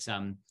 Like it's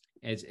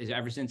as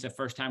ever since the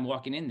first time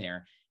walking in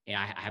there. And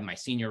I have my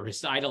senior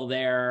recital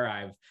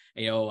there.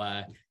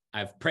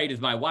 I've prayed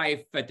with my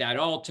wife at that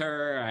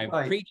altar.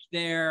 I've preached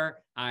there.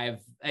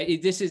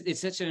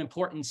 It's such an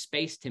important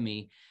space to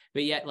me.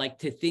 But yet, like,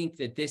 to think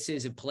that this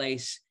is a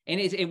place, and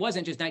it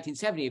wasn't just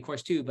 1970, of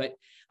course, too, but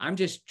I'm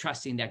just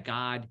trusting that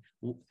God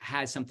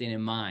has something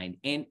in mind,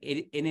 and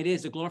it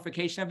is the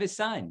glorification of His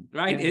Son,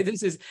 right? Yeah.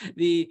 This is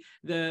the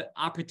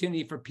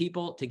opportunity for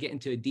people to get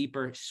into a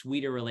deeper,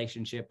 sweeter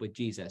relationship with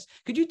Jesus.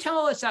 Could you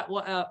tell us that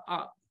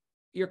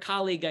your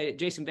colleague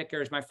Jason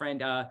Vickers, my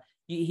friend,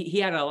 he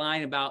had a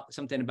line about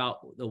something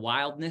about the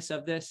wildness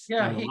of this?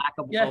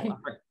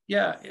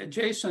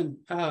 Jason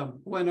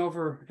went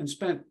over and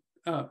spent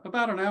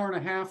about an hour and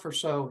a half or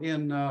so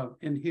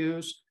in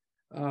Hughes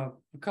a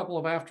couple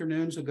of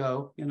afternoons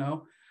ago,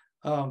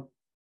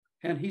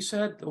 and he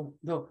said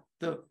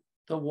the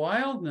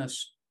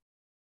wildness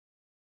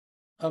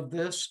of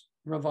this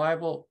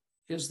revival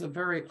is the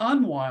very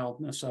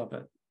unwildness of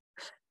it,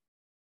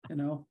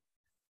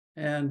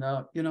 and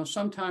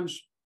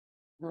sometimes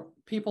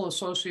people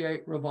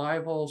associate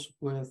revivals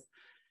with,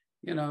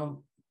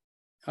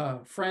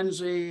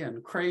 frenzy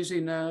and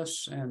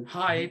craziness and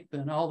hype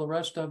and all the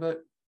rest of it.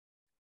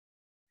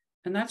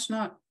 And that's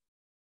not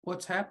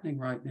what's happening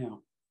right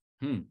now.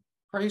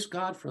 Praise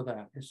God for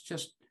that. It's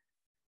just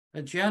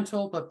a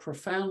gentle but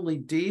profoundly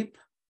deep,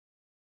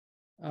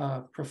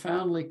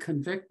 profoundly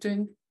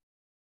convicting,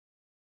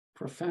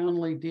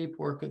 profoundly deep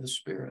work of the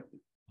Spirit.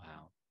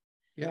 Wow.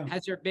 Yeah.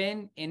 Has there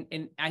been,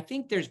 and I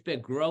think there's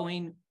been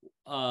growing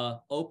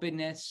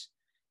openness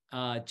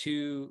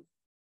to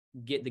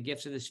get the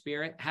gifts of the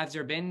Spirit. Has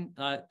there been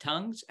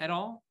tongues at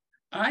all?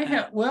 I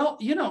have. Well,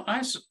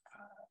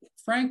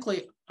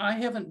 frankly, I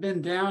haven't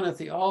been down at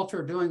the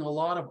altar doing a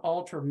lot of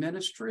altar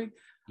ministry.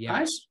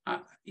 Yeah.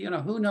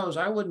 Who knows?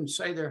 I wouldn't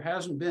say there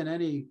hasn't been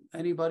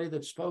anybody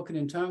that's spoken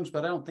in tongues,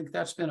 but I don't think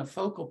that's been a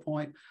focal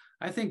point.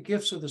 I think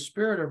gifts of the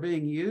Spirit are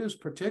being used,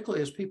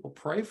 particularly as people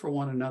pray for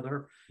one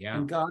another,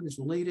 and God is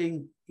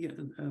leading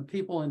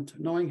people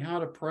into knowing how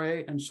to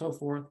pray and so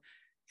forth.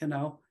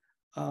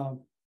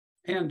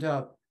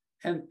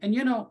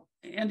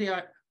 Andy,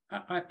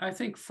 I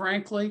think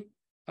frankly,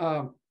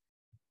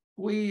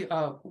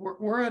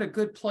 we're at a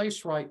good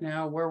place right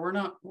now where we're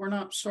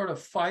not sort of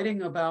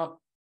fighting about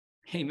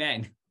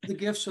Amen. the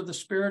gifts of the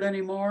Spirit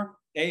anymore.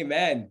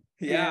 Amen.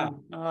 Yeah.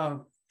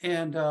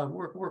 And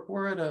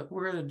we're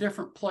at a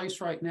different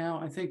place right now.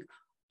 I think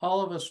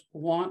all of us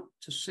want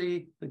to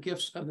see the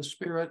gifts of the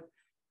Spirit.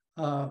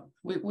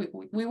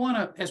 We want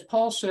to, as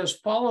Paul says,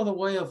 follow the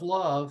way of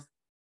love,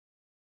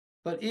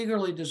 but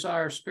eagerly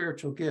desire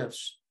spiritual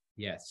gifts.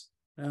 Yes.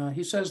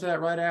 He says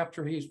that right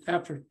after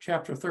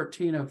chapter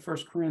 13 of 1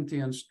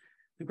 Corinthians,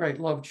 the great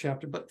love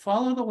chapter. But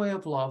follow the way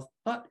of love,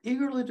 but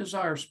eagerly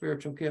desire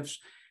spiritual gifts.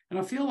 And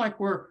I feel like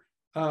we're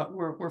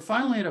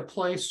finally at a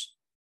place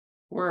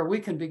where we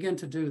can begin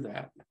to do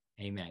that.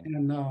 Amen.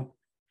 And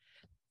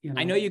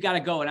I know you got to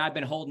go, and I've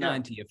been holding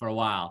on to you for a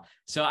while.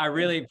 So I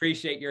really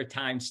appreciate your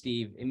time,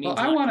 Steve. It means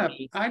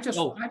I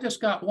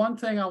just got one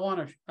thing I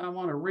want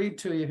to read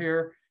to you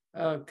here,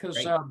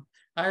 because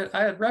I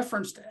had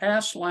referenced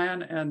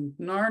Aslan and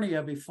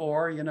Narnia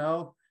before.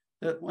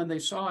 That when they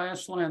saw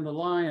Aslan the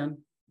lion,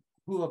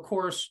 who of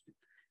course,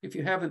 if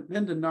you haven't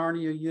been to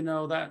Narnia,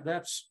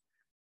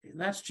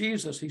 that's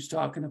Jesus he's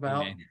talking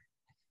about. Amen.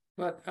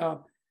 But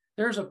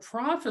there's a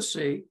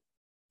prophecy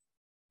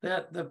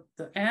that the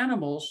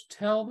animals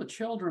tell the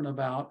children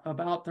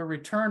about the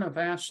return of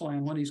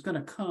Aslan when he's going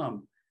to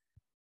come.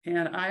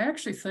 And I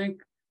actually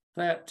think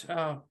that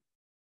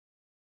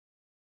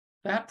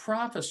that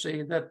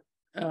prophecy that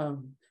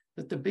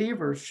the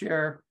beavers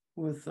share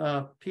with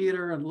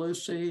Peter and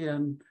Lucy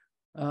and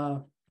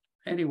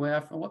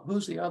anyway,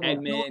 who's the other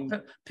Edmund.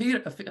 one?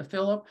 Peter,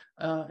 Philip,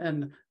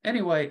 and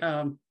anyway,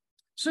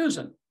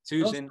 Susan,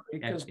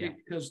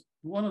 because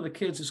one of the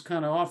kids is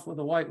kind of off with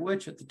a white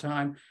witch at the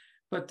time.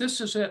 But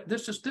this is it.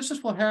 This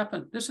is what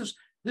happened. This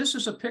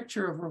is a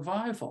picture of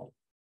revival.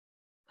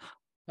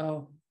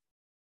 Wrong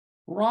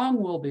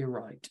will be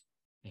right.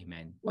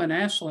 Amen. When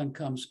Aslan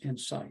comes in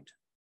sight.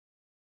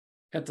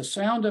 At the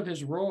sound of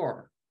his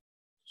roar,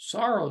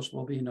 sorrows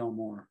will be no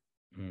more.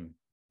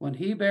 When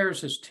he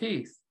bares his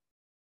teeth,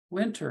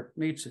 winter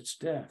meets its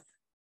death.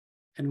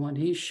 And when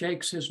he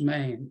shakes his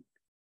mane,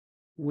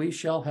 we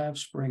shall have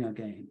spring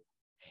again.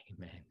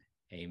 Amen.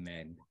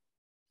 Amen.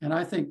 And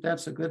I think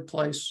that's a good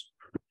place.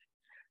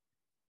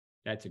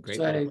 That's a great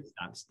place to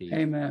stop, Steve.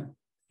 Amen.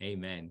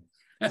 Amen.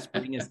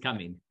 Spring is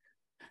coming.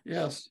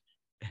 Yes.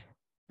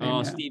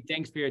 Oh, Steve,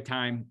 thanks for your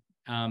time.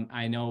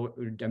 I know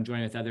I'm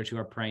joining with others who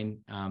are praying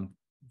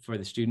for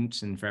the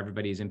students and for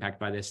everybody who's impacted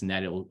by this, and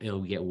that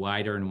it'll get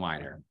wider and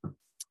wider.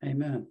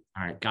 Amen.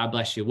 All right. God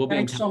bless you.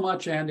 Thanks so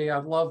much, Andy.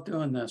 I've loved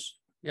doing this.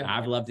 Yeah.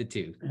 I've loved it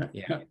too.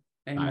 Yeah.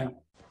 Amen. Bye.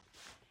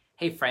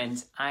 Hey,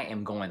 friends, I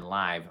am going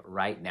live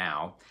right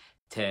now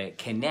to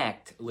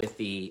connect with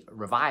the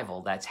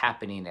revival that's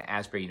happening at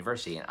Asbury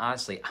University. And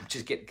honestly, I'm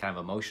just getting kind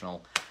of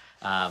emotional,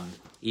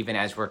 even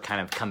as we're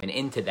kind of coming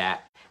into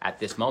that at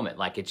this moment.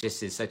 Like, it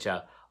just is such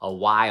a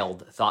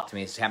wild thought to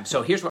me.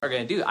 So here's what we're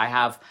going to do. I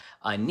have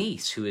a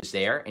niece who is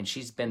there, and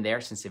she's been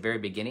there since the very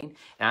beginning.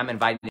 And I'm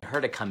inviting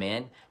her to come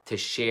in to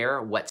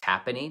share what's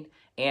happening.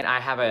 And I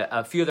have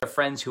a few other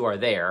friends who are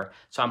there.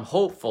 So I'm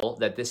hopeful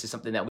that this is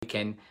something that we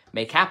can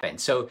make happen.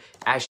 So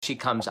as she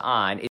comes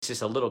on, it's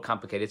just a little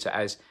complicated. So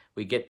as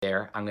we get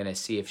there, I'm going to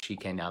see if she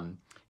can,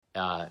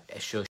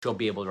 she'll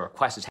be able to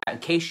request this. In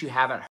case you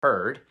haven't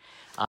heard,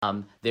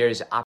 there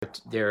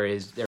are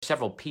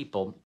several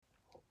people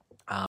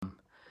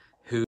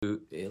who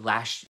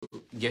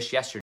just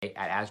yesterday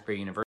at Asbury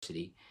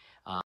University,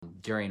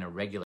 during a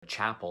regular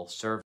chapel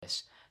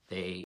service,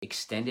 they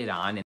extended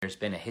on, and there's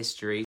been a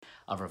history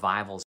of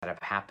revivals that have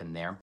happened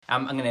there.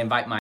 I'm going to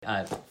invite my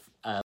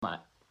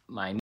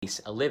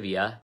niece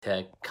Olivia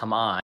to come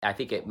on. I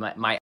think it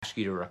might ask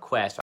you to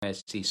request. I'm going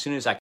to see, as soon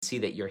as I can see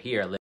that you're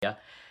here, Olivia,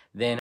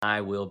 then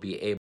I will be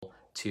able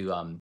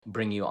to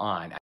bring you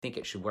on. I think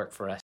it should work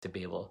for us to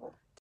be able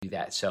to do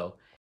that. So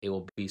it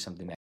will be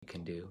something that you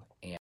can do.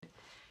 And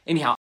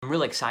anyhow, I'm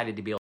really excited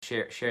to be able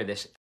to share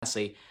this.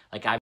 Honestly,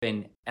 like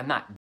I'm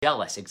not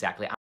jealous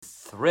exactly. I'm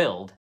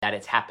thrilled that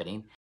it's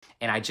happening.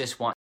 And I just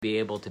want to be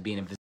able to be in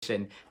a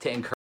position to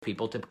encourage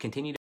people to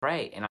continue to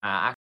pray. And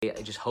I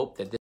just hope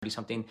that this will be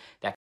something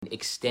that can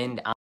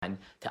extend on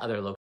to other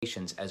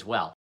locations as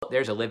well.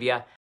 There's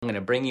Olivia. I'm going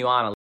to bring you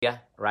on,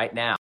 Olivia, right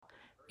now.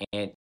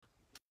 And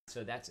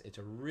so it's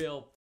a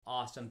real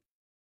awesome.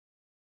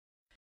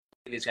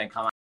 It's going to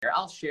come on here.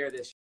 I'll share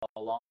this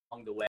along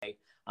the way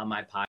on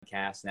my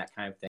podcast and that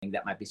kind of thing.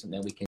 That might be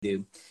something we can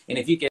do. And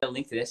if you get a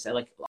link to this,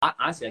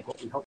 honestly,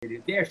 what we hope to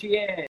do. There she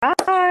is.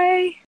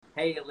 Hi.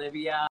 Hey,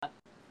 Olivia.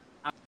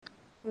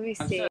 Let me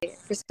see.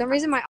 For some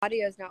reason, my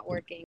audio is not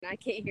working. I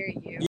can't hear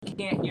you. You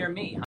can't hear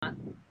me, huh?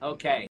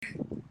 Okay.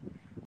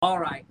 All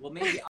right. Well,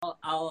 maybe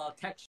I'll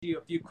text you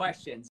a few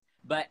questions,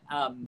 but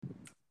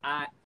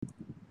I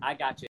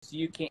got you. So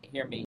you can't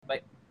hear me,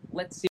 but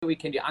let's see what we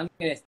can do. I'm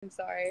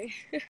sorry.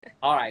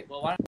 All right.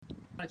 Well, why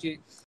don't you?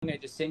 I'm gonna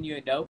just send you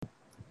a note,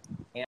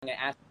 and I'm gonna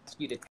ask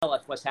you to tell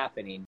us what's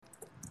happening.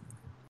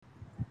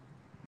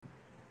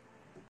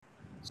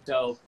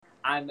 So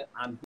I'm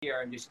here.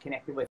 I'm just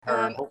connected with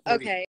her.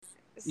 Okay.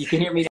 You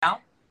can hear me now?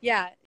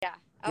 Yeah.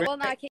 Well,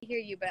 no, I can't hear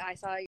you, but I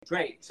saw you.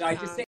 Great. So I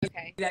just said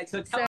okay. that.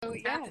 So tell us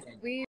what's happening.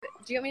 Do you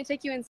want me to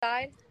take you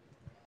inside?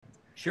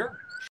 Sure.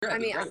 I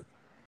mean,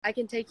 I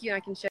can take you and I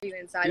can show you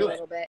inside Do a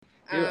little bit.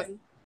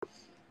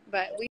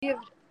 But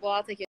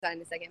I'll take you inside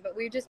in a second. But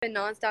we've just been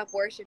nonstop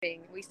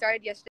worshiping. We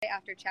started yesterday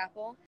after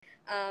chapel,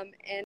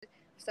 and for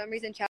some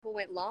reason chapel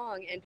went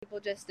long, and people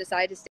just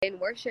decided to stay in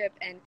worship.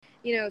 And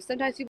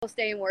sometimes people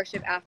stay in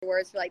worship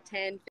afterwards for like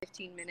 10,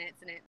 15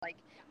 minutes, and it like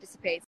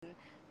dissipates. And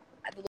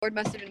the Lord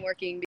must have been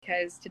working,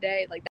 because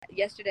today,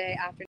 yesterday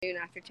afternoon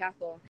after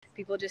chapel,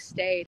 people just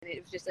stayed, and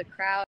it was just a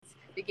crowd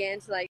began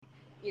to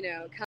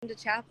come to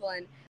chapel,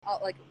 and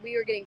we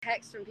were getting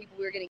texts from people,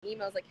 we were getting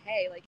emails like,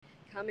 hey,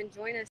 come and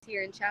join us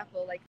here in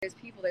chapel. There's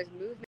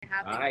movement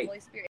happening. Right. The Holy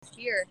Spirit is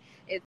here.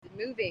 It's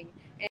moving.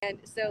 And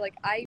so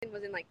I even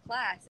was in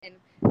class and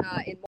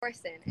in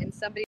Morrison, and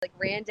somebody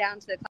ran down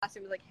to the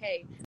classroom and was like,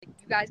 hey,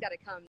 you guys got to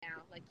come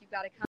now. You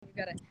got to come.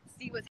 You got to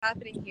see what's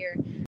happening here.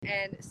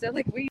 And so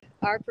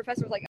our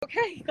professor was like,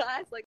 okay,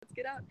 class, let's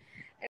get up.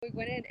 And we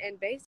went in, and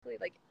basically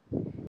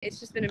it's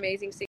just been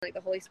amazing seeing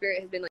the Holy Spirit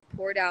has been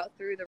poured out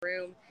through the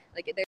room.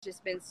 There's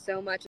just been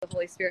so much of the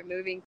Holy Spirit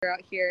moving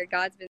throughout here.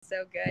 God's been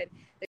so good.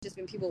 There's just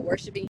been people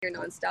worshiping here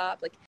nonstop.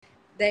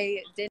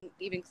 They didn't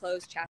even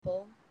close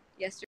chapel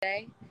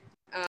yesterday.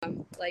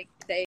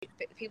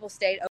 People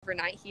stayed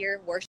overnight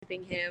here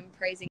worshiping Him,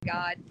 praising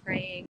God,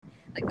 praying,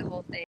 the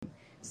whole thing.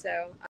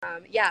 So,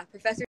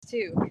 professors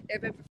too. There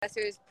have been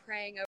professors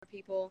praying over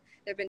people.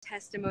 There have been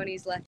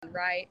testimonies left and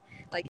right.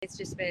 It's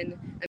just been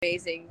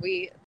amazing.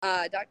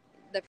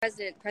 The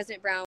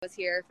President Brown was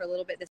here for a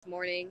little bit this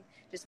morning,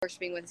 just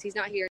worshiping with us. He's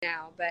not here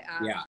now, but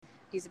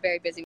he's a very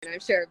busy man, I'm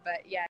sure.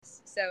 But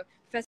yes, so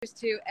professors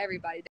too,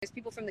 everybody. There's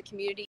people from the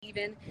community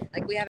even.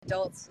 We have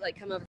adults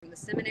come over from the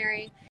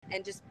seminary,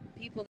 and just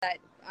people that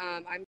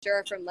I'm sure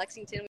are from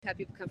Lexington. We've had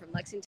people come from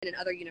Lexington and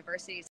other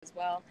universities as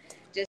well.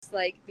 Just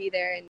be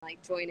there and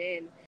join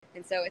in.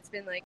 And so it's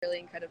been really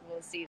incredible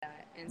to see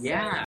that. And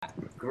so,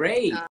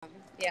 great.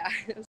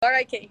 I'm sorry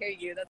I can't hear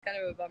you. That's kind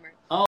of a bummer.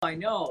 Oh, I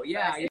know.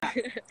 Yeah.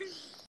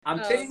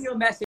 I'm sending you a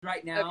message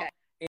right now. Okay.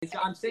 And so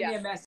I'm sending you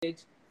a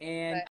message,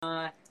 and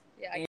I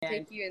can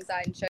take you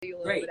inside and show you a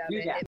little bit of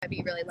it. It might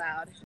be really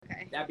loud.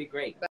 Okay. That'd be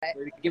great. But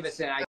give us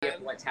an idea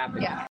of what's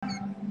happening. Yeah.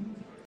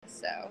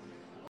 So.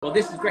 Well,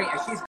 this is great.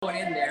 As she's going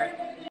in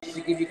there, to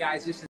give you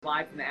guys, this is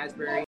live from the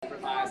Asbury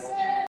Revival.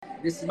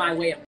 This is my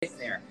way of getting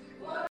there.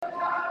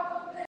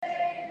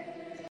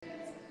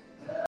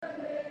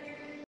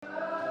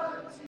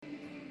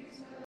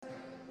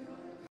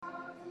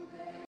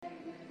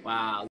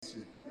 Wow, this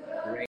is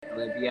great,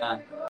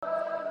 Olivia.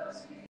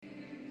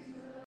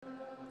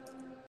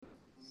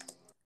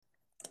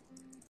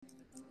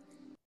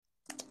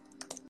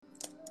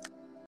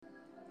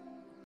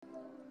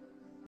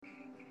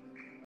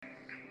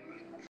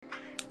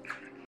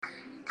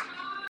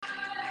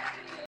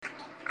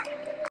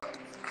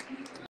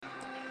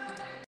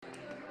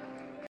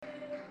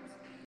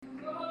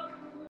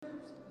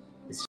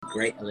 This is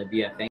great,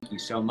 Olivia. Thank you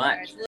so much.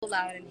 It's a little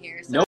loud in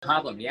here. So no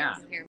problem. Yeah.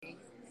 You can hear me.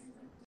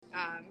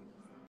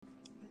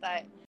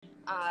 But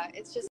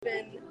it's just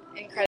been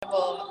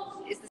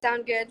incredible. Is the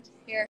sound good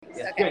here?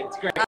 Yes, okay. Good. It's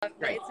great.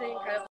 Great. It's been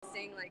incredible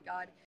seeing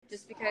God,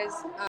 just because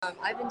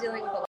I've been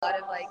dealing with a lot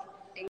of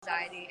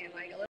anxiety and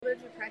a little bit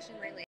of depression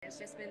lately. It's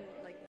just been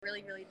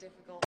really, really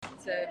difficult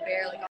to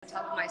bear on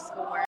top of my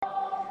schoolwork.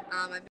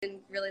 I've been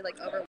really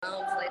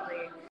overwhelmed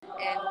lately,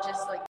 and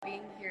just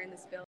being here in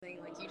this building,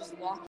 you just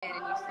walk in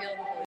and you feel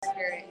the Holy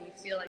Spirit and you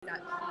feel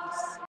that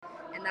peace,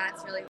 and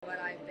that's really what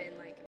I've been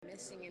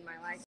missing in my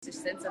life, this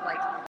sense of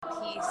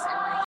peace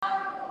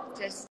and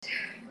just.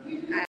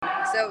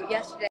 So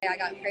yesterday I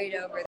got prayed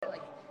over that the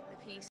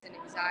peace and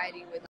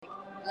anxiety would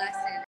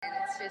lessen, and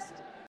it's just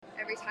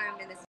every time I'm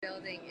in this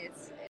building,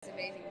 it's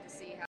amazing to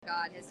see how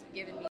God has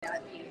given me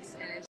that peace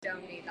and has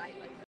shown me that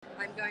like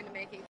I'm going to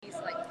make it. He's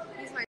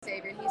my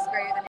Savior. He's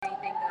greater than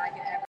anything that I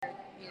could ever,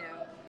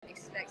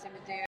 expect him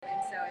to do.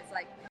 And so it's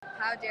like,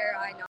 how dare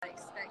I not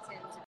expect him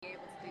to be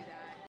able to do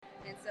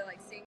that? And so like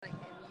seeing like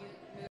him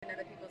move in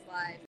other people's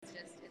lives,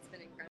 it's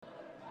been incredible.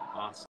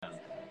 Awesome.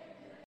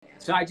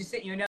 So I just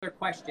sent you another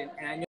question,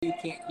 and I know you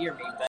can't hear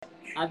me, but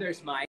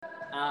others might.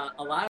 A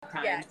lot of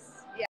times,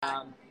 Yes.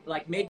 Yeah.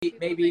 like maybe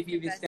if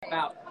you can step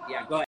out.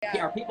 Yeah, go ahead.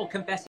 Yeah. Are people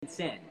confessing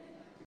sin?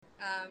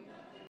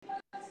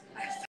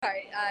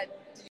 Sorry.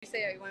 Did you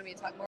say you wanted me to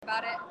talk more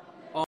about it?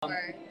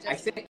 I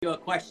sent you a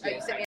question. Oh,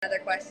 you sent me another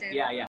question?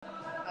 Yeah.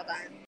 Hold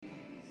on.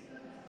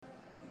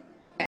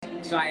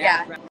 Okay. So I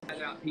asked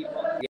about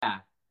people. Yeah.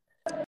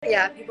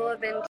 Yeah, people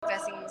have been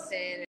confessing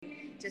sin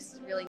and just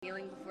really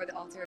kneeling before the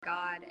altar of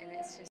God, and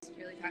it's just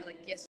really hard. Like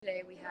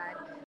yesterday we had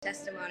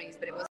testimonies,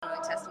 but it wasn't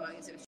really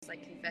testimonies, it was just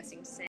like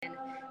confessing sin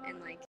and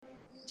like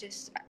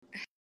just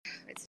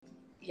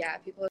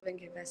people have been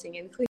confessing,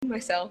 including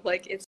myself.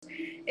 Like it's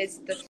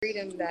the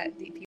freedom that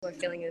the people are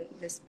feeling in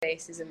this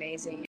space is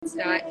amazing. It's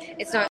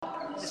not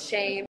the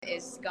shame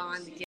is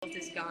gone, the guilt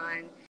is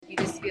gone. You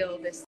just feel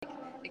this like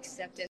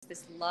acceptance,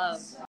 this love,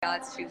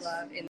 God's true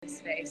love in this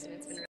space, and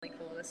it's been really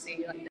cool to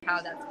see like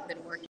how that's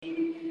been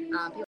working.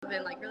 People have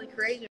been like really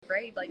courageous and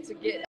brave, like to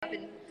get up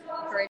and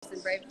courageous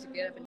and brave to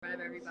get up in front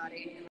of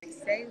everybody and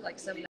like say like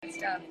some of that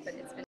stuff. But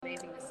it's been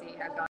amazing to see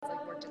how God's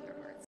like worked in their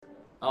hearts.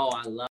 Oh,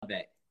 I love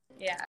it.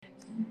 Yeah.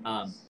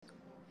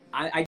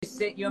 I just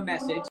sent you a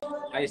message.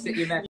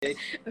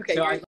 Okay.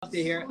 So I'd love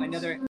to hear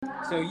another.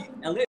 So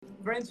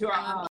friends who are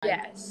on.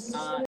 Yes.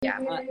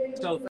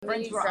 So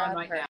friends who are on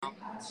right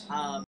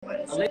now.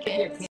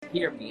 Olivia can't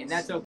hear me, and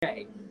that's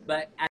okay.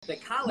 But at the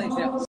college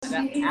that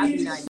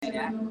Abby and I met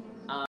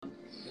at,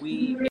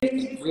 we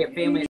have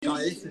family that's on.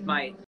 This is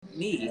my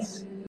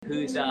niece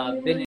who's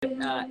been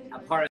a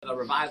part of a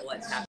revival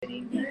that's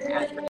happening.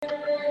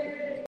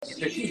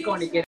 So she's going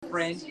to get a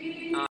friend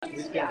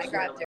who's going to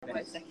share a little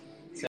bit.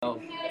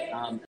 So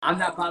I'm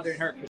not bothering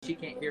her because she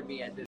can't hear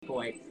me at this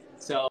point.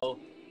 So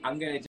I'm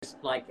going to just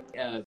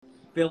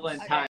fill in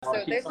time.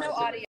 So there's no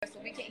audio, so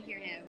we can't hear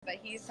him, but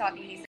he's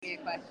talking. He's asking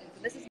a question.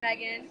 So this is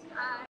Megan.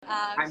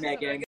 Hi,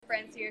 Megan. We're good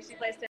friends here. She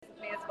plays tennis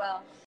with me as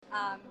well.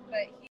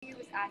 But he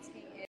was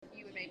asking if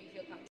you would maybe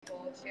feel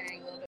comfortable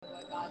sharing a little bit of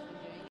what God's been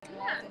doing in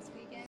your life this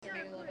weekend, or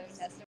maybe a little bit of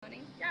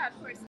testimony. Yeah, of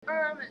course.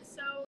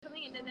 So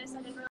coming into this,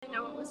 I didn't really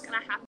know what was going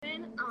to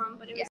happen,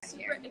 but it was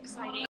super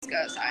exciting. Let's go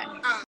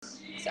outside.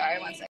 Sorry,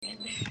 1 second.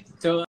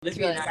 So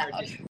Olivia and I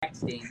are just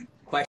texting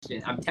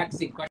questions. I'm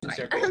texting questions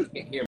so you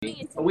can't hear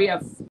me. But we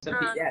have some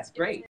people. Yes,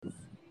 great.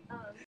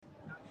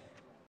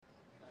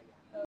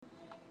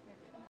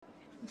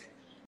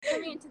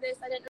 Coming into this,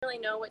 I didn't really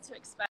know what to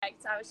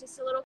expect. I was just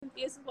a little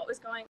confused with what was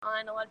going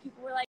on. A lot of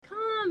people were like,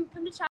 come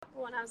to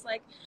chapel. And I was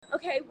like,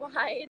 okay,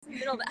 why? It's the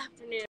middle of the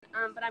afternoon.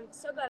 But I'm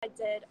so glad I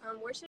did.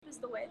 Worship is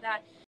the way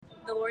that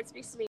the Lord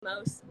speaks to me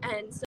most.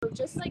 And so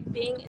just like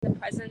being in the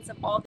presence of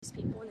all these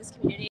people in this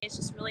community, it's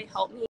just really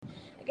helped me,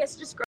 I guess,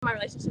 just grow my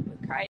relationship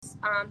with Christ.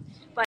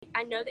 But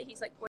I know that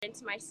he's like poured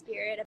into my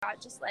spirit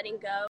about just letting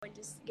go and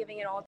just giving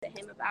it all to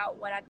him about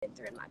what I've been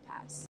through in my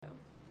past. So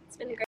it's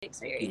been a great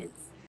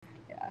experience.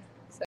 Yeah.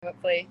 So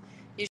hopefully,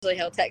 usually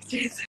he'll text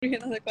you and send me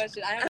another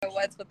question. I don't know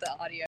what's with the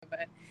audio,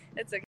 but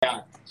it's okay.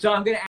 Yeah. So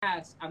I'm gonna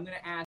ask,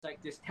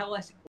 like, just tell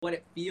us what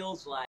it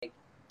feels like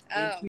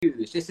in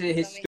Hughes. This is a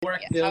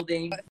historic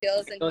building. How it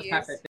feels in those Hughes.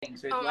 type of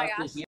things. Oh my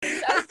gosh,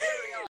 it's so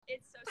surreal.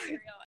 It's so surreal.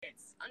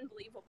 It's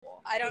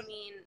unbelievable. I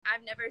mean,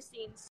 I've never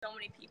seen so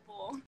many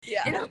people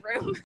in a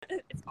room.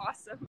 It's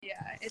awesome.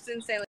 Yeah, it's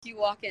insane. Like you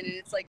walk in and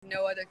it's like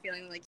no other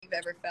feeling like you've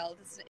ever felt.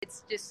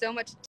 It's just so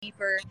much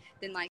deeper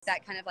than like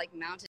that kind of like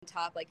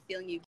mountaintop like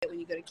feeling you get when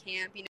you go to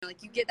camp. You know,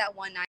 like you get that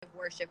one night of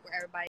worship where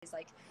everybody's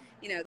like,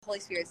 you know, the Holy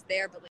Spirit's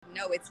there, but like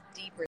no, it's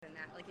deeper than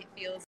that. Like it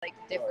feels like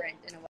different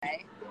in a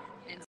way.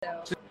 And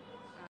so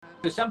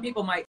some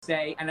people might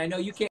say, and I know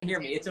you can't hear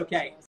me, it's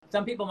okay.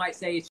 Some people might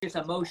say it's just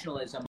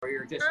emotionalism, or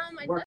you're just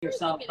working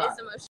yourself up. I think it is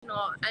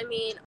emotional. I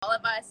mean, all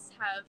of us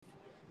have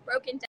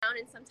broken down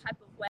in some type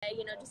of way,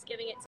 you know, just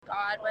giving it to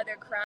God, whether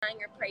crying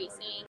or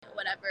praising,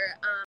 whatever.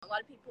 A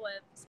lot of people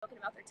have spoken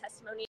about their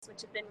testimonies,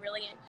 which have been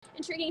really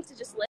intriguing to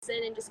just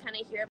listen and just kind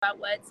of hear about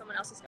what someone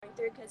else is going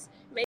through, because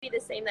maybe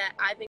the same that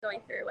I've been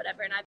going through or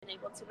whatever, and I've been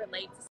able to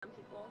relate to some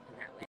people in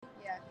that way.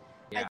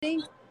 Yeah.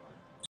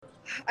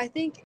 I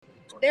think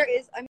there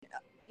is, I mean,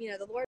 you know,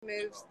 the Lord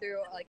moves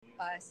through like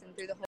us and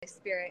through the Holy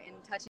Spirit and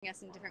touching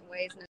us in different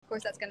ways. And of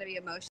course that's going to be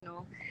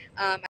emotional.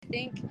 I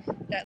think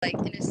that like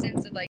in a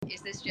sense of like,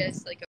 is this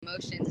just like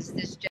emotions? Is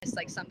this just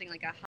like something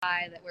like a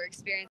high that we're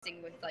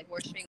experiencing with like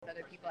worshiping with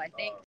other people?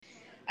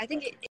 I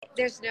think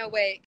there's no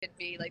way it could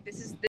be like,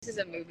 this is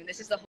a movement. This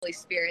is the Holy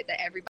Spirit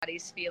that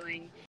everybody's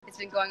feeling. It's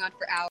been going on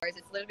for hours.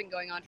 It's literally been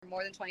going on for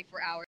more than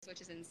 24 hours, which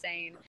is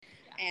insane.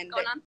 And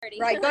going on 30.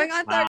 Right. Going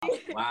on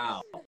 30.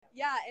 Wow.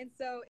 Yeah. And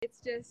so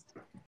it's just,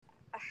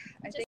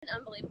 I Just think, an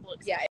unbelievable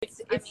yeah,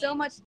 experience. it's so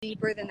much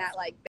deeper than that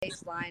like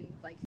baseline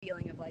like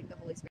feeling of like the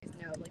Holy Spirit.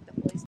 No, like the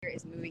Holy Spirit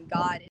is moving.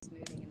 God is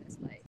moving in this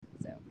place.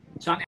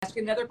 So I'm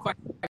asking another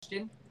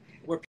question.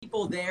 Were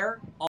people there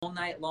all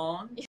night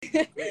long?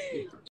 Yeah.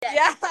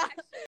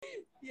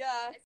 Actually,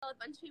 Yeah. I saw a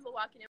bunch of people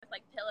walking in with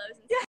like pillows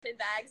and sleeping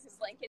bags and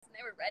blankets, and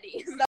they were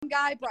ready. Some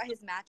guy brought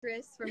his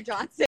mattress from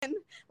Johnson,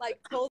 like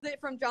pulled it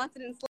from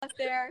Johnson and slept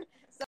there.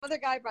 Some other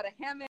guy brought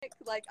a hammock.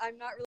 Like, I'm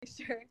not really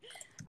sure.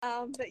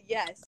 But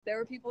yes, there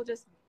were people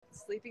just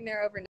sleeping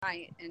there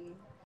overnight in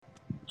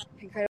an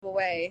incredible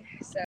way.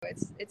 So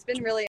it's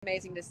been really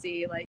amazing to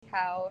see like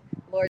how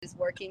Lord is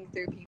working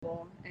through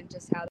people and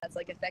just how that's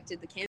like affected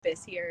the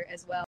campus here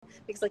as well.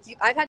 Because like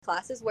I've had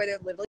classes where there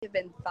literally have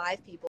been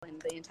 5 people in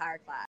the entire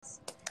class,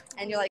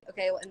 and you're like,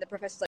 okay, well, and the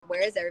professor's like,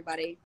 where is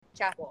everybody?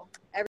 Chapel.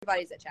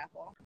 Everybody's at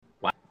chapel.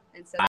 Wow.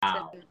 And so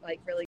that's been like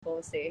really cool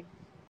to see.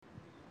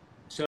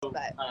 So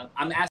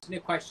I'm asking a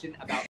question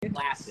about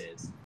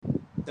classes.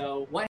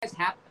 So what has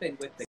happened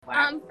with the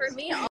classes? For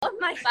me, all of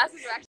my classes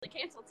were actually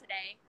canceled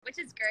today, which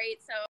is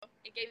great. So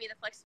it gave me the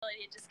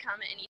flexibility to just come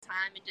at any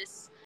time and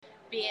just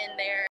be in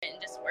there and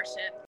just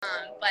worship.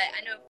 But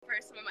I know for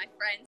some of my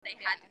friends, they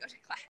had to go to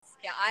class.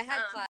 Yeah, I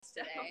had class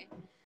today.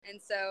 And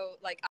so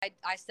like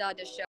I still had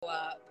to show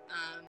up.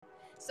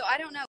 So I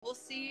don't know. We'll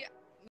see.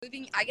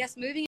 Moving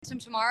into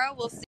tomorrow,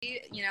 we'll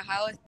see,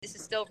 how this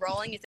is still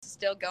rolling, if this is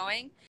still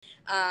going.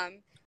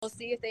 We'll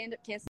see if they end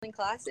up canceling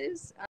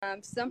classes.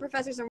 Some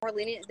professors are more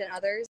lenient than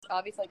others.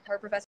 Obviously, like her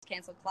professor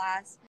canceled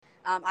class.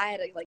 I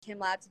had a chem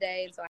lab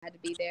today, and so I had to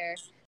be there.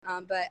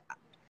 But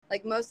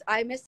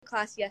I missed the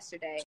class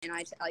yesterday, and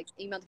I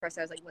emailed the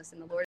professor. I was like, "Listen,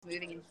 the Lord is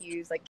moving in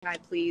Hughes. Like, can I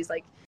please?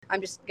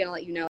 I'm just gonna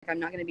let you know. I'm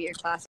not gonna be at your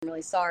class. I'm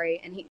really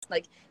sorry." And he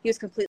was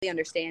completely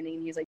understanding.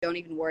 And he was like, "Don't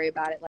even worry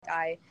about it.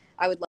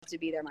 I would love to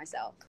be there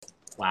myself."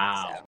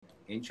 Wow, So,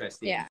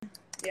 interesting. Yeah.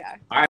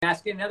 All right, I'm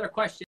asking another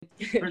question.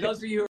 For those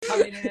of you who are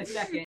coming in a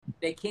second,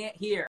 they can't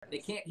hear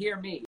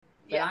me.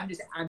 But Yeah.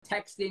 I'm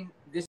texting.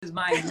 This is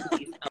my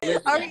niece,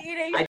 Elizabeth. Are we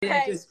eating?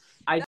 That's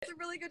a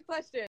really good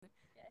question.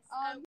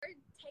 Yes. We're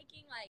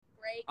taking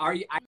breaks. Are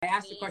you? I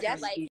asked the question.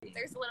 Yes. Eating.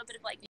 There's a little bit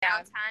of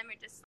Yeah. downtime or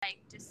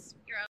just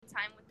your own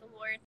time with the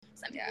Lord.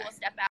 Some people Yeah. will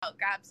step out,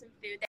 grab some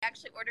food. They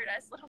actually ordered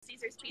us Little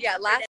Caesars pizza. Yeah,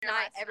 for last dinner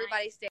night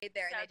everybody stayed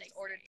there and So they they just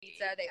ordered stayed,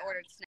 pizza. They yeah.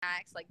 ordered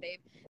snacks.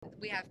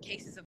 We have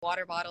cases of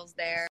water bottles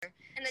there.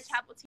 And the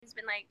chapel team's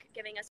been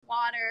giving us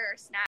water or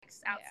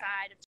snacks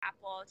outside of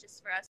chapel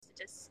just for us to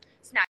just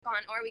snack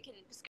on, or we can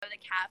just go to the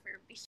cafe or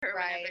be sure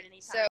whenever at any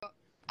time. So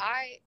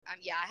I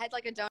had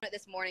a donut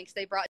this morning because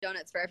they brought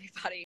donuts for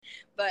everybody.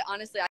 But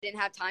honestly, I didn't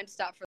have time to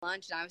stop for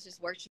lunch and I was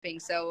just worshiping.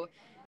 So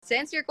to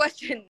answer your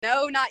question,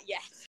 no, not yet.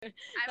 I've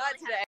not only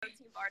today. had a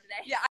protein bar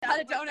today. Yeah, I so had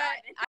a we're donut.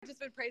 driving. I've just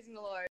been praising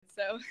the Lord.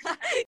 So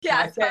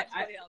yeah,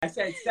 I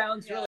said it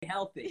sounds really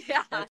healthy.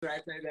 Yeah. That's what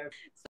I said there.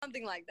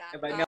 something like that.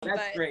 But no,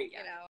 that's but, great.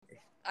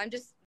 I'm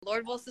just,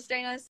 Lord will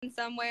sustain us in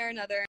some way or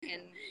another,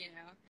 and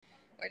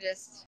we're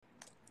just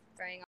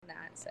praying on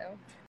that. So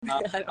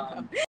I don't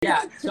know.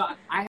 Yeah. So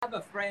I have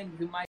a friend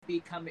who might be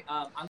coming.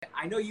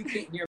 I know you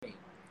can't hear me.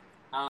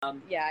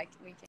 Yeah,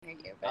 we can hear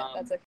you, but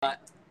that's okay. But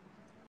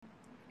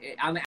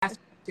I'm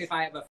asking if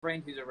I have a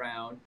friend who's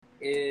around.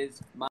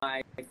 Is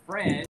my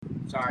friend?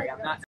 Sorry,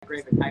 I'm not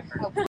great with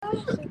typer.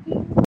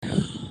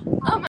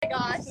 Oh my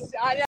gosh.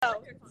 I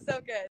know.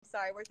 So good.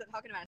 Sorry, we're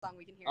talking about a song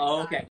we can hear.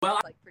 Oh, inside. okay. Well,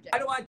 Project I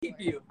don't want to keep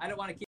you. I don't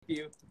want to keep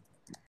you.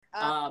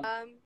 I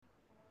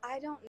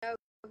don't know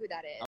who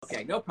that is.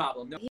 Okay, no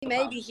problem. He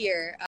may be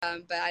here,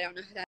 but I don't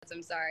know who that is.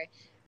 I'm sorry.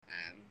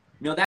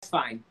 No, that's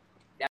fine.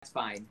 That's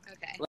fine.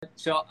 Okay.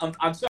 So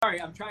I'm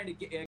sorry. I'm trying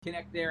to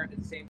connect there at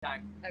the same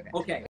time.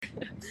 Okay.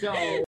 So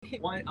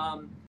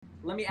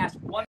let me ask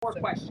one more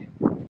question.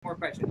 One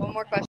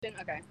more question.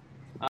 Okay.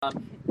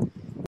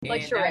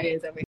 Like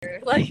charades over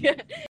here.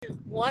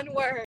 One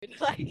word.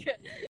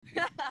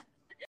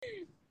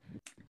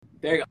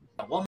 There you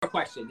go. One more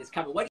question. It's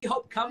coming. What do you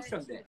hope comes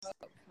from this?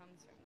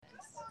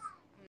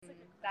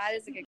 That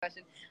is a good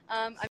question.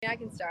 I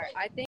can start.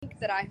 I think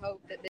that I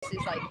hope that this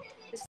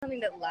is something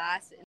that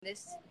lasts, and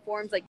this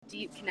forms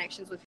deep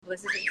connections with people.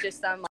 This isn't just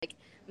some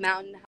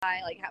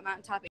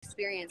mountaintop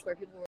experience where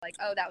people were like,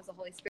 oh, that was the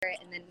Holy Spirit,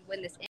 and then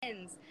when this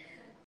ends,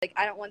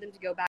 I don't want them to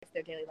go back to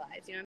their daily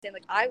lives. You know what I'm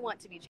saying? I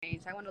want to be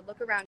changed. I want to look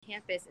around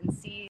campus and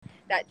see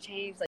that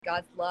change,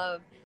 God's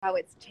love, how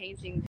it's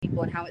changing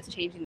people and how it's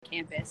changing the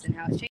campus and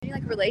how it's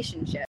changing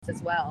relationships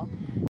as well.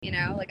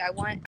 I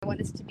want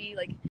this to be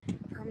a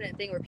permanent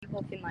thing where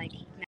people can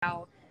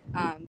now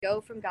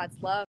go from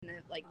God's love and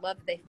the love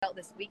that they felt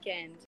this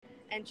weekend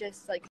and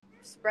just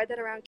spread that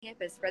around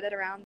campus, spread that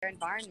around their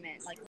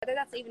environment, whether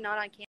that's even not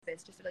on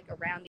campus, just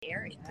around the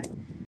area.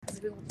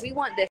 We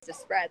want this to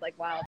spread like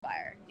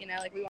wildfire, we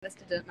want this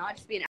to not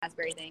just be an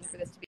Asbury thing, for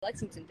this to be a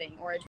Lexington thing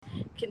or a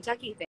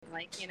Kentucky thing,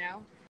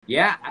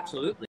 Yeah,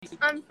 absolutely.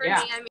 For me,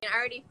 I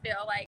already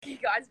feel like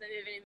God's been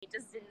moving in me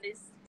just in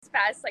this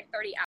past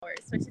 30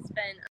 hours, which has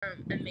been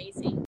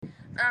amazing.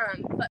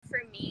 But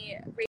for me,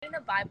 reading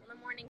the Bible in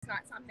the morning is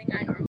not something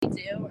I normally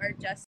do, or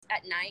just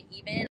at night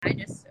even. I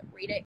just read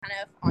read it kind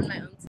of on my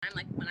own time,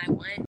 like when I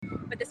want.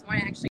 But this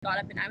morning I actually got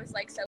up and I was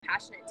like so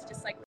passionate to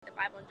just like read the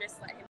Bible and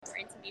just let him pour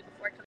into me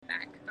before coming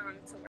back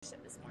to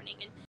worship this morning.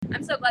 And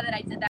I'm so glad that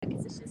I did that,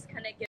 because it's just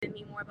kind of given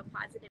me more of a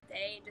positive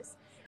day. And just,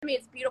 I mean,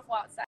 it's beautiful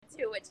outside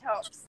too, which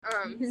helps.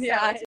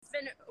 Yeah. So it's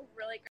been a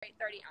really great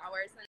 30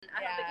 hours, and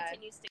I hope it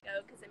continues to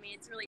go, because I mean,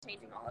 it's really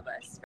changing all of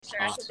us for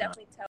sure. Awesome. I can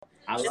definitely tell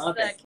I just love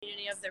the it.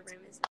 community of the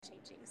room is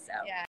changing. So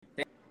Yeah.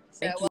 Thank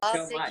So you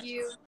I'll so much.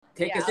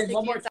 take Us I'll in take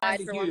one you more time inside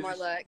to for Hughes, one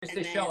more look, just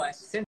and to show then us.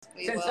 Since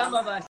will. some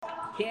of us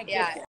can't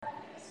get there,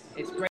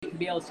 it's great to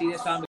be able to see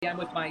this. I'm again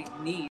with my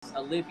niece,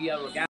 Olivia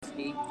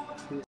Rogowski,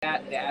 who's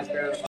at the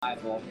Asbury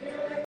Revival.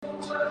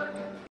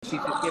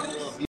 She's just giving a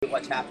little view of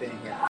what's happening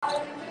here.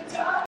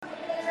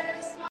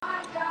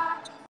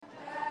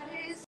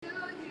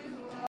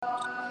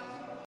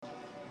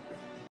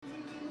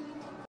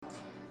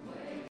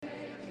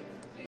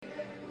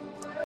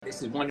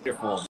 This is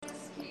wonderful.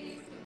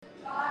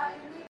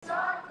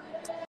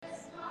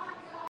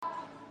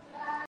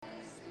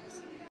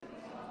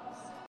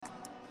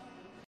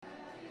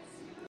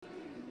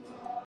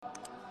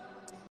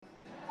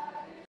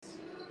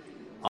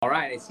 All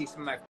right, I see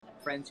some of my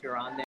friends who are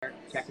on there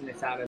checking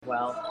this out as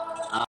well.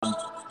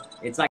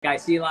 It's like I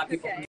see a lot of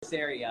people from this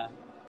area.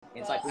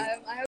 It's well,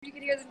 like I hope you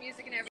can hear the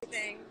music and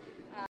everything.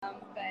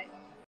 But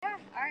yeah,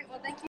 all right. Well,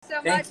 thank you so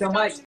much. Thanks so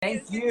much.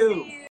 Thank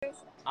you.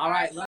 All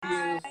right, love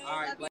you. All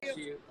right, Love bless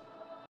you.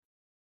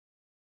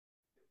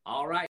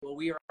 All right, well,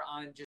 we are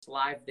on just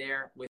live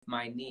there with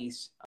my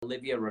niece,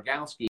 Olivia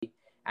Rogowski,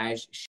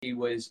 as she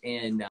was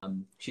in,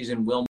 she's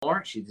in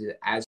Wilmore. She's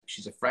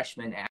a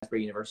freshman at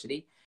Asbury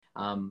University.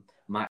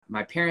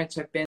 My parents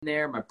have been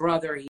there. My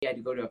brother, he had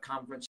to go to a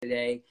conference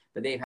today,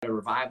 but they've had a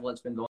revival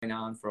that's been going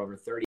on for over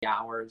 30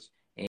 hours,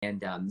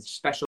 and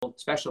special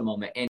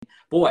moment. And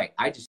boy,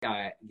 I just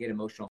gotta get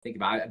emotional thinking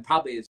about it. And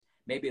probably is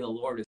maybe the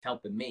Lord is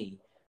helping me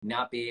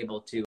not be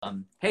able to.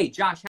 Hey,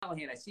 Josh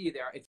Hallahan, I see you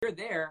there. If you're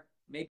there,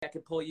 maybe I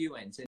could pull you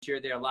in since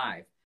you're there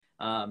live.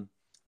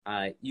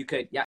 You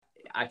could, yeah,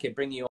 I could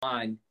bring you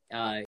on.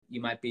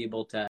 You might be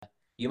able to.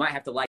 You might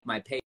have to like my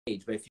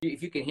page, but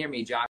if you can hear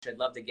me, Josh, I'd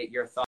love to get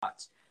your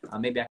thoughts.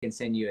 Maybe I can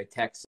send you a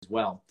text as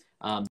well.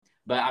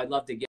 But I'd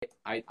love to get.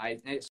 I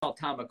saw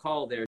Tom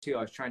McCall there too.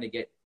 I was trying to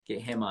get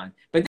him on.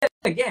 But then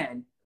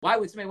again, why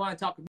would somebody want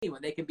to talk to me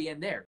when they can be in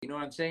there? You know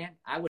what I'm saying?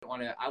 I wouldn't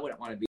want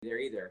to be there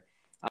either.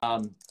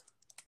 I'm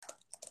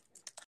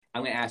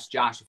going to ask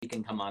Josh if he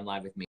can come on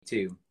live with me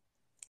too.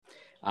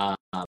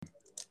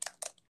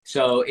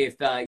 So if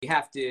you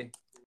have to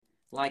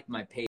like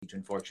my page,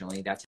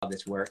 unfortunately, that's how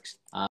this works.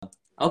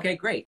 Okay,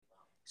 great.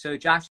 So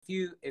Josh,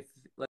 if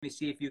let me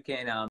see if you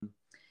can.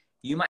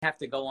 You might have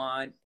to go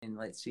on, and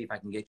let's see if I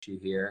can get you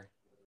here.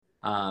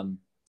 Oh,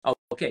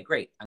 okay,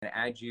 great. I'm going to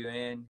add you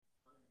in.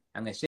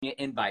 I'm going to send you an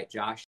invite,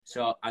 Josh.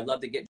 So I'd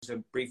love to get just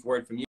a brief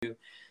word from you,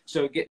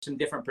 so get some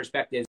different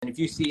perspectives. And if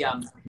you see,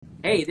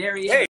 hey, there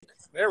he is. Hey,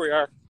 there we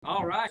are.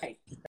 All right. Hey,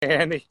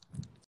 Andy.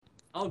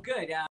 Oh,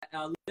 good.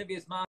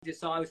 Olivia's mom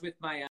just saw I was with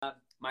my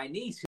my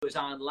niece who was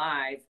on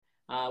live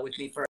with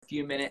me for a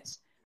few minutes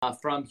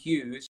from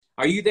Hughes.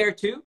 Are you there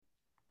too?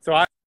 So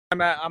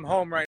I'm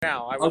home right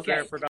now. I was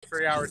there for about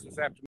 3 hours this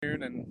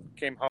afternoon and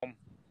came home.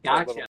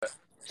 Gotcha.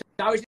 So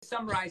I was just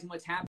summarizing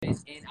what's happened,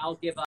 and I'll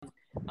give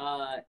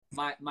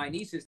my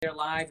niece is there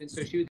live, and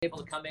so she was able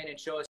to come in and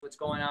show us what's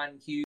going on in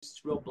Hughes.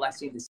 It's a real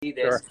blessing to see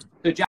this. Sure.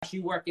 So Josh,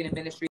 you work in a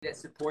ministry that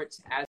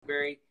supports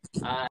Asbury,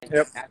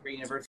 Asbury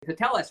University. So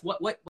tell us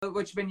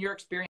what's been your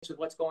experience with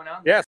what's going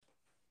on? Yes.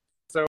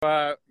 So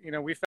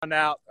we found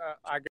out.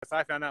 I guess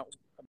I found out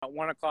about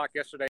 1 o'clock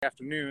yesterday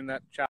afternoon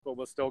that chapel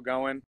was still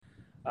going.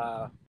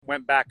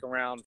 Went back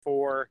around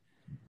 4,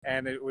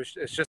 and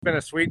it's just been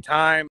a sweet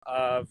time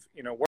of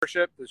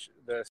worship,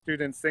 the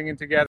students singing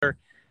together,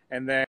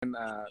 and then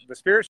the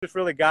Spirit's just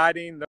really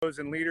guiding those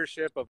in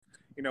leadership of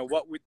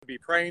what we be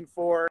praying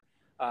for.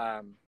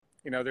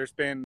 There's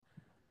been,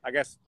 I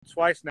guess,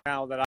 twice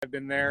now that I've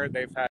been there.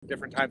 They've had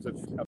different times of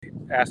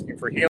asking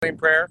for healing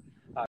prayer,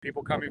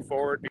 people coming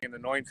forward, being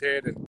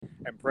anointed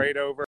and prayed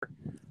over.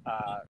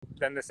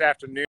 Then this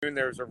afternoon,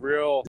 there was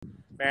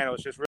it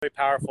was just really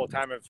powerful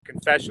time of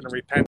confession and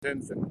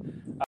repentance,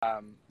 and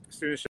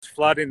students just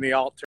flooding the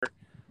altar,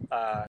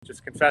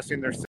 just confessing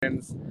their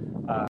sins.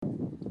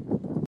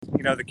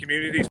 The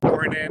community's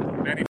pouring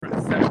in, many from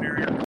the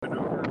seminary are coming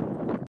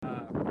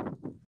over,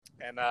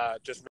 and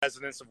just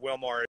residents of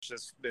Wilmore. It's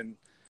just been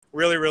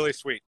really, really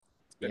sweet.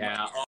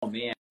 Yeah. Oh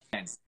man,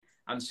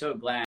 I'm so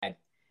glad. And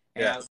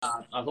yeah.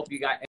 I hope you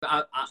guys.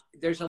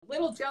 There's a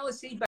little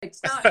jealousy, but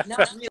it's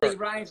not really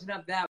rising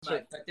up that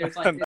much. But there's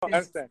like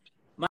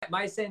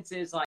my sense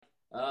is like,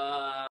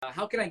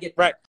 how can I get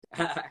there? Right.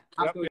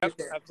 How can we get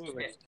there?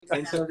 Absolutely.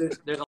 And so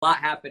there's a lot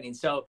happening.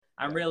 So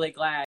I'm really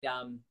glad.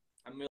 I'm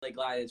really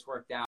glad it's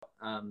worked out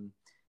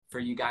for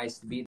you guys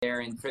to be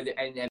there, and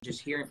and just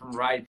hearing from a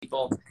variety of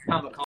people.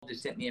 Tom McCall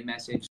just sent me a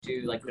message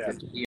too, like with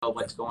the video of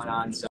what's going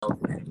on. So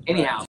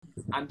anyhow,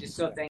 I'm just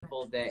so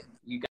thankful that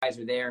you guys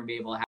are there and be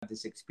able to have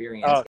this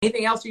experience.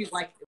 Anything else you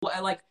like?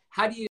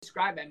 How do you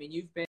describe it? I mean,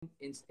 you've been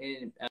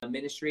in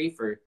ministry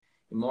for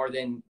more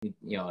than,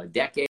 a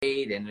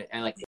decade, and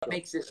like, what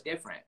makes this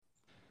different?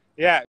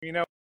 Yeah,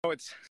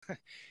 it's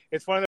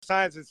it's one of those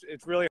times.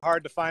 It's really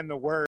hard to find the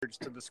words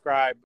to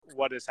describe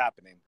what is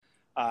happening.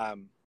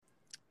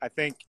 I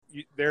think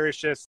there is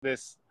just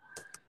this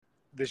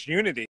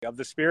unity of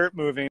the Spirit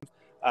moving,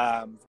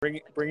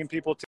 bringing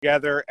people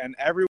together, and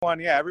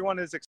everyone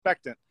is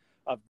expectant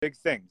of big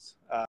things.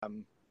 I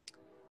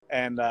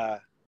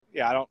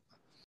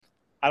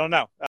don't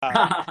know.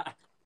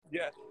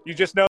 Yeah, you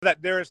just know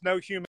that there is no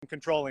human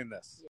controlling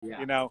this.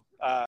 Yeah.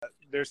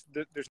 There's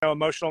no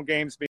emotional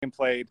games being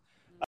played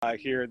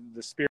here.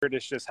 The Spirit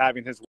is just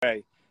having His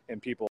way in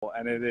people,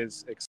 and it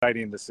is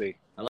exciting to see.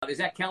 I love it. Is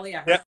that Kelly?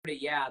 I heard a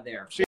yeah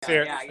there. She's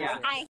here. Yeah.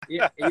 Hi.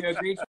 You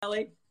agree,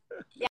 Kelly?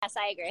 Yes,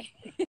 I agree.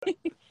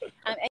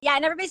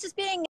 And everybody's just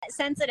being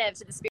sensitive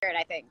to the Spirit,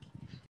 I think.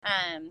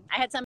 I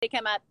had somebody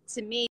come up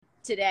to me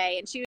today,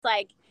 and she was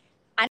like,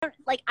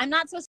 I'm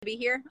not supposed to be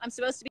here. I'm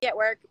supposed to be at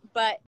work,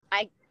 but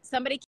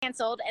somebody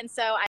canceled, and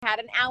so I had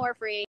an hour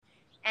free,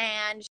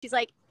 and she's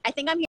like, I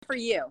think I'm here for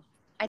you.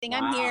 I think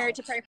I'm here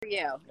to pray for you.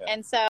 Yeah.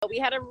 And so we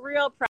had a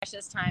real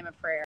precious time of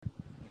prayer.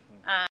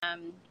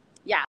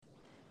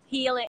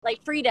 Healing,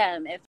 like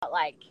freedom. It felt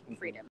like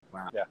freedom.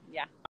 Wow.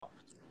 Yeah.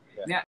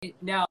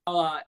 Now,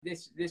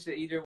 this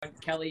either one,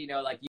 Kelly,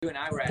 like you and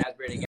I were at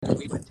Asbury together.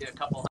 We went to a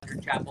couple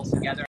hundred chapels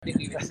together. I think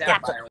we even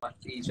sat by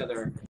each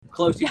other,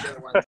 close to each other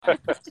one time.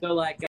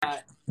 So,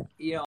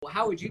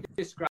 how would you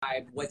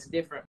describe what's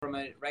different from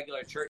a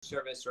regular church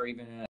service or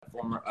even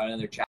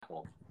another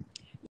chapel?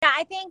 Yeah,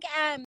 I think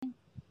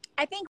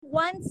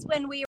once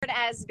when we were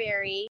at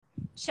Asbury,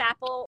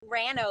 chapel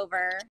ran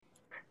over,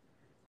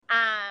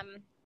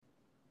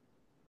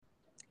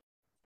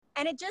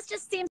 and it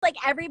just seems like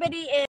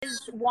everybody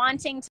is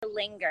wanting to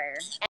linger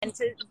and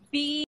to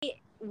be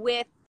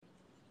with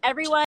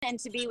everyone and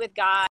to be with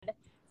God.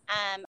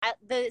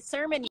 The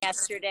sermon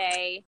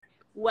yesterday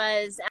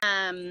was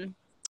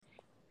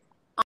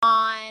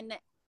on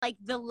like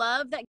the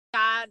love that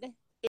God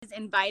is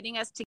inviting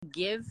us to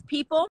give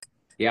people.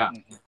 Yeah.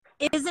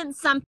 It isn't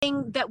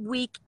something that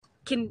we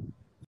can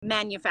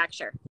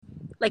manufacture.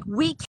 Like,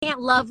 we can't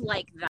love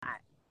like that.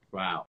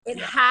 Wow. It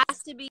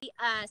has to be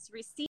us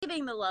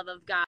receiving the love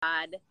of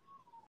God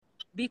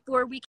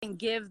before we can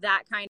give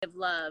that kind of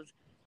love.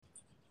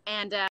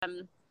 And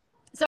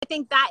so I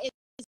think that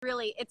is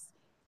really,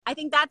 I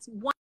think that's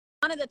one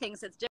of the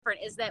things that's different,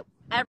 is that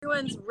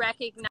everyone's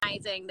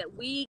recognizing that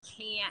we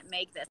can't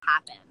make this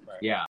happen.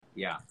 Yeah.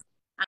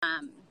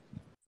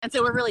 And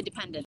so we're really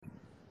dependent.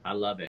 I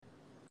love it.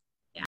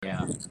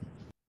 Yeah.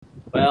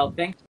 Well,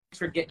 thanks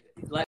for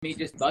let me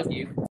just bug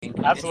you.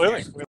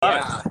 Absolutely. We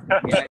love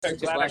it.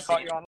 It's glad I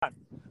caught you online.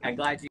 I'm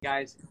glad you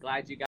guys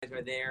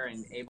were there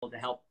and able to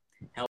help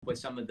with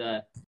some of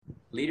the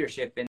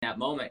leadership in that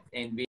moment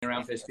and being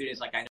around for the students,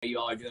 like I know you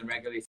all are doing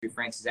regularly through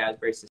Francis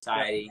Asbury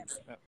Society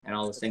and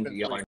all those things that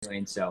you all are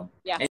doing. So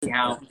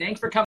anyhow, thanks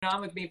for coming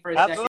on with me for a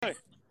second.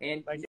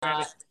 And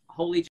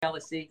holy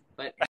jealousy,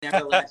 but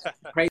nevertheless,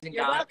 praising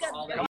God for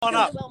all that. Come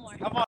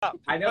on up.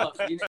 I know.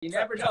 You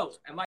never know.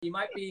 You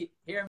might be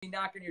hearing me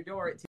knocking your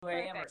door at 2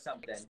 a.m. or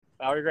something.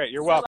 Oh, you're great.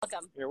 You're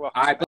welcome. You're welcome.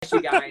 All right, bless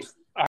you guys.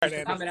 All right,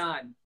 Andy. Coming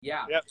on.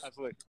 Yeah. Yep,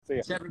 absolutely. See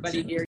ya. So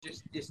everybody here,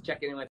 just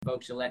checking in with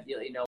folks and let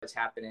you know what's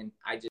happening.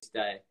 I just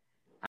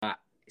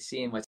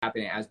seeing what's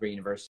happening at Asbury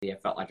University, I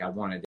felt like I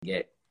wanted to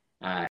get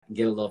a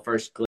little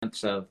first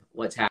glimpse of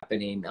what's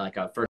happening, like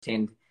a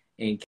firsthand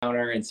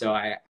encounter. And so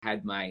I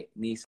had my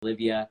niece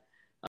Olivia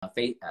not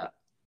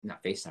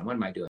FaceTime. What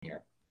am I doing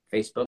here?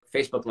 Facebook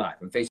Live.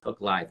 I'm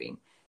Facebook Living.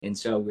 And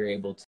so we were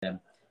able to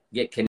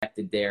get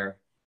connected there.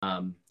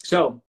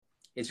 So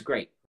it's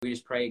great. We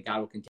just pray God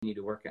will continue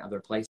to work in other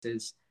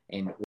places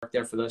and work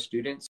there for those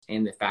students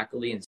and the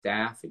faculty and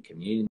staff and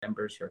community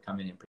members who are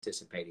coming and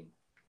participating.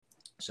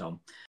 So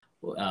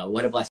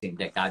what a blessing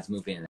that God's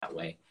moving in that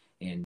way.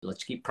 And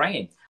let's keep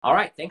praying. All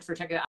right. Thanks for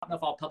checking it out. I don't know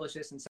if I'll publish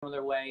this in some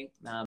other way,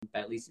 but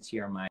at least it's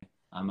here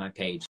on my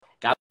page.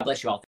 God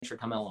bless you all. Thanks for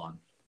coming along.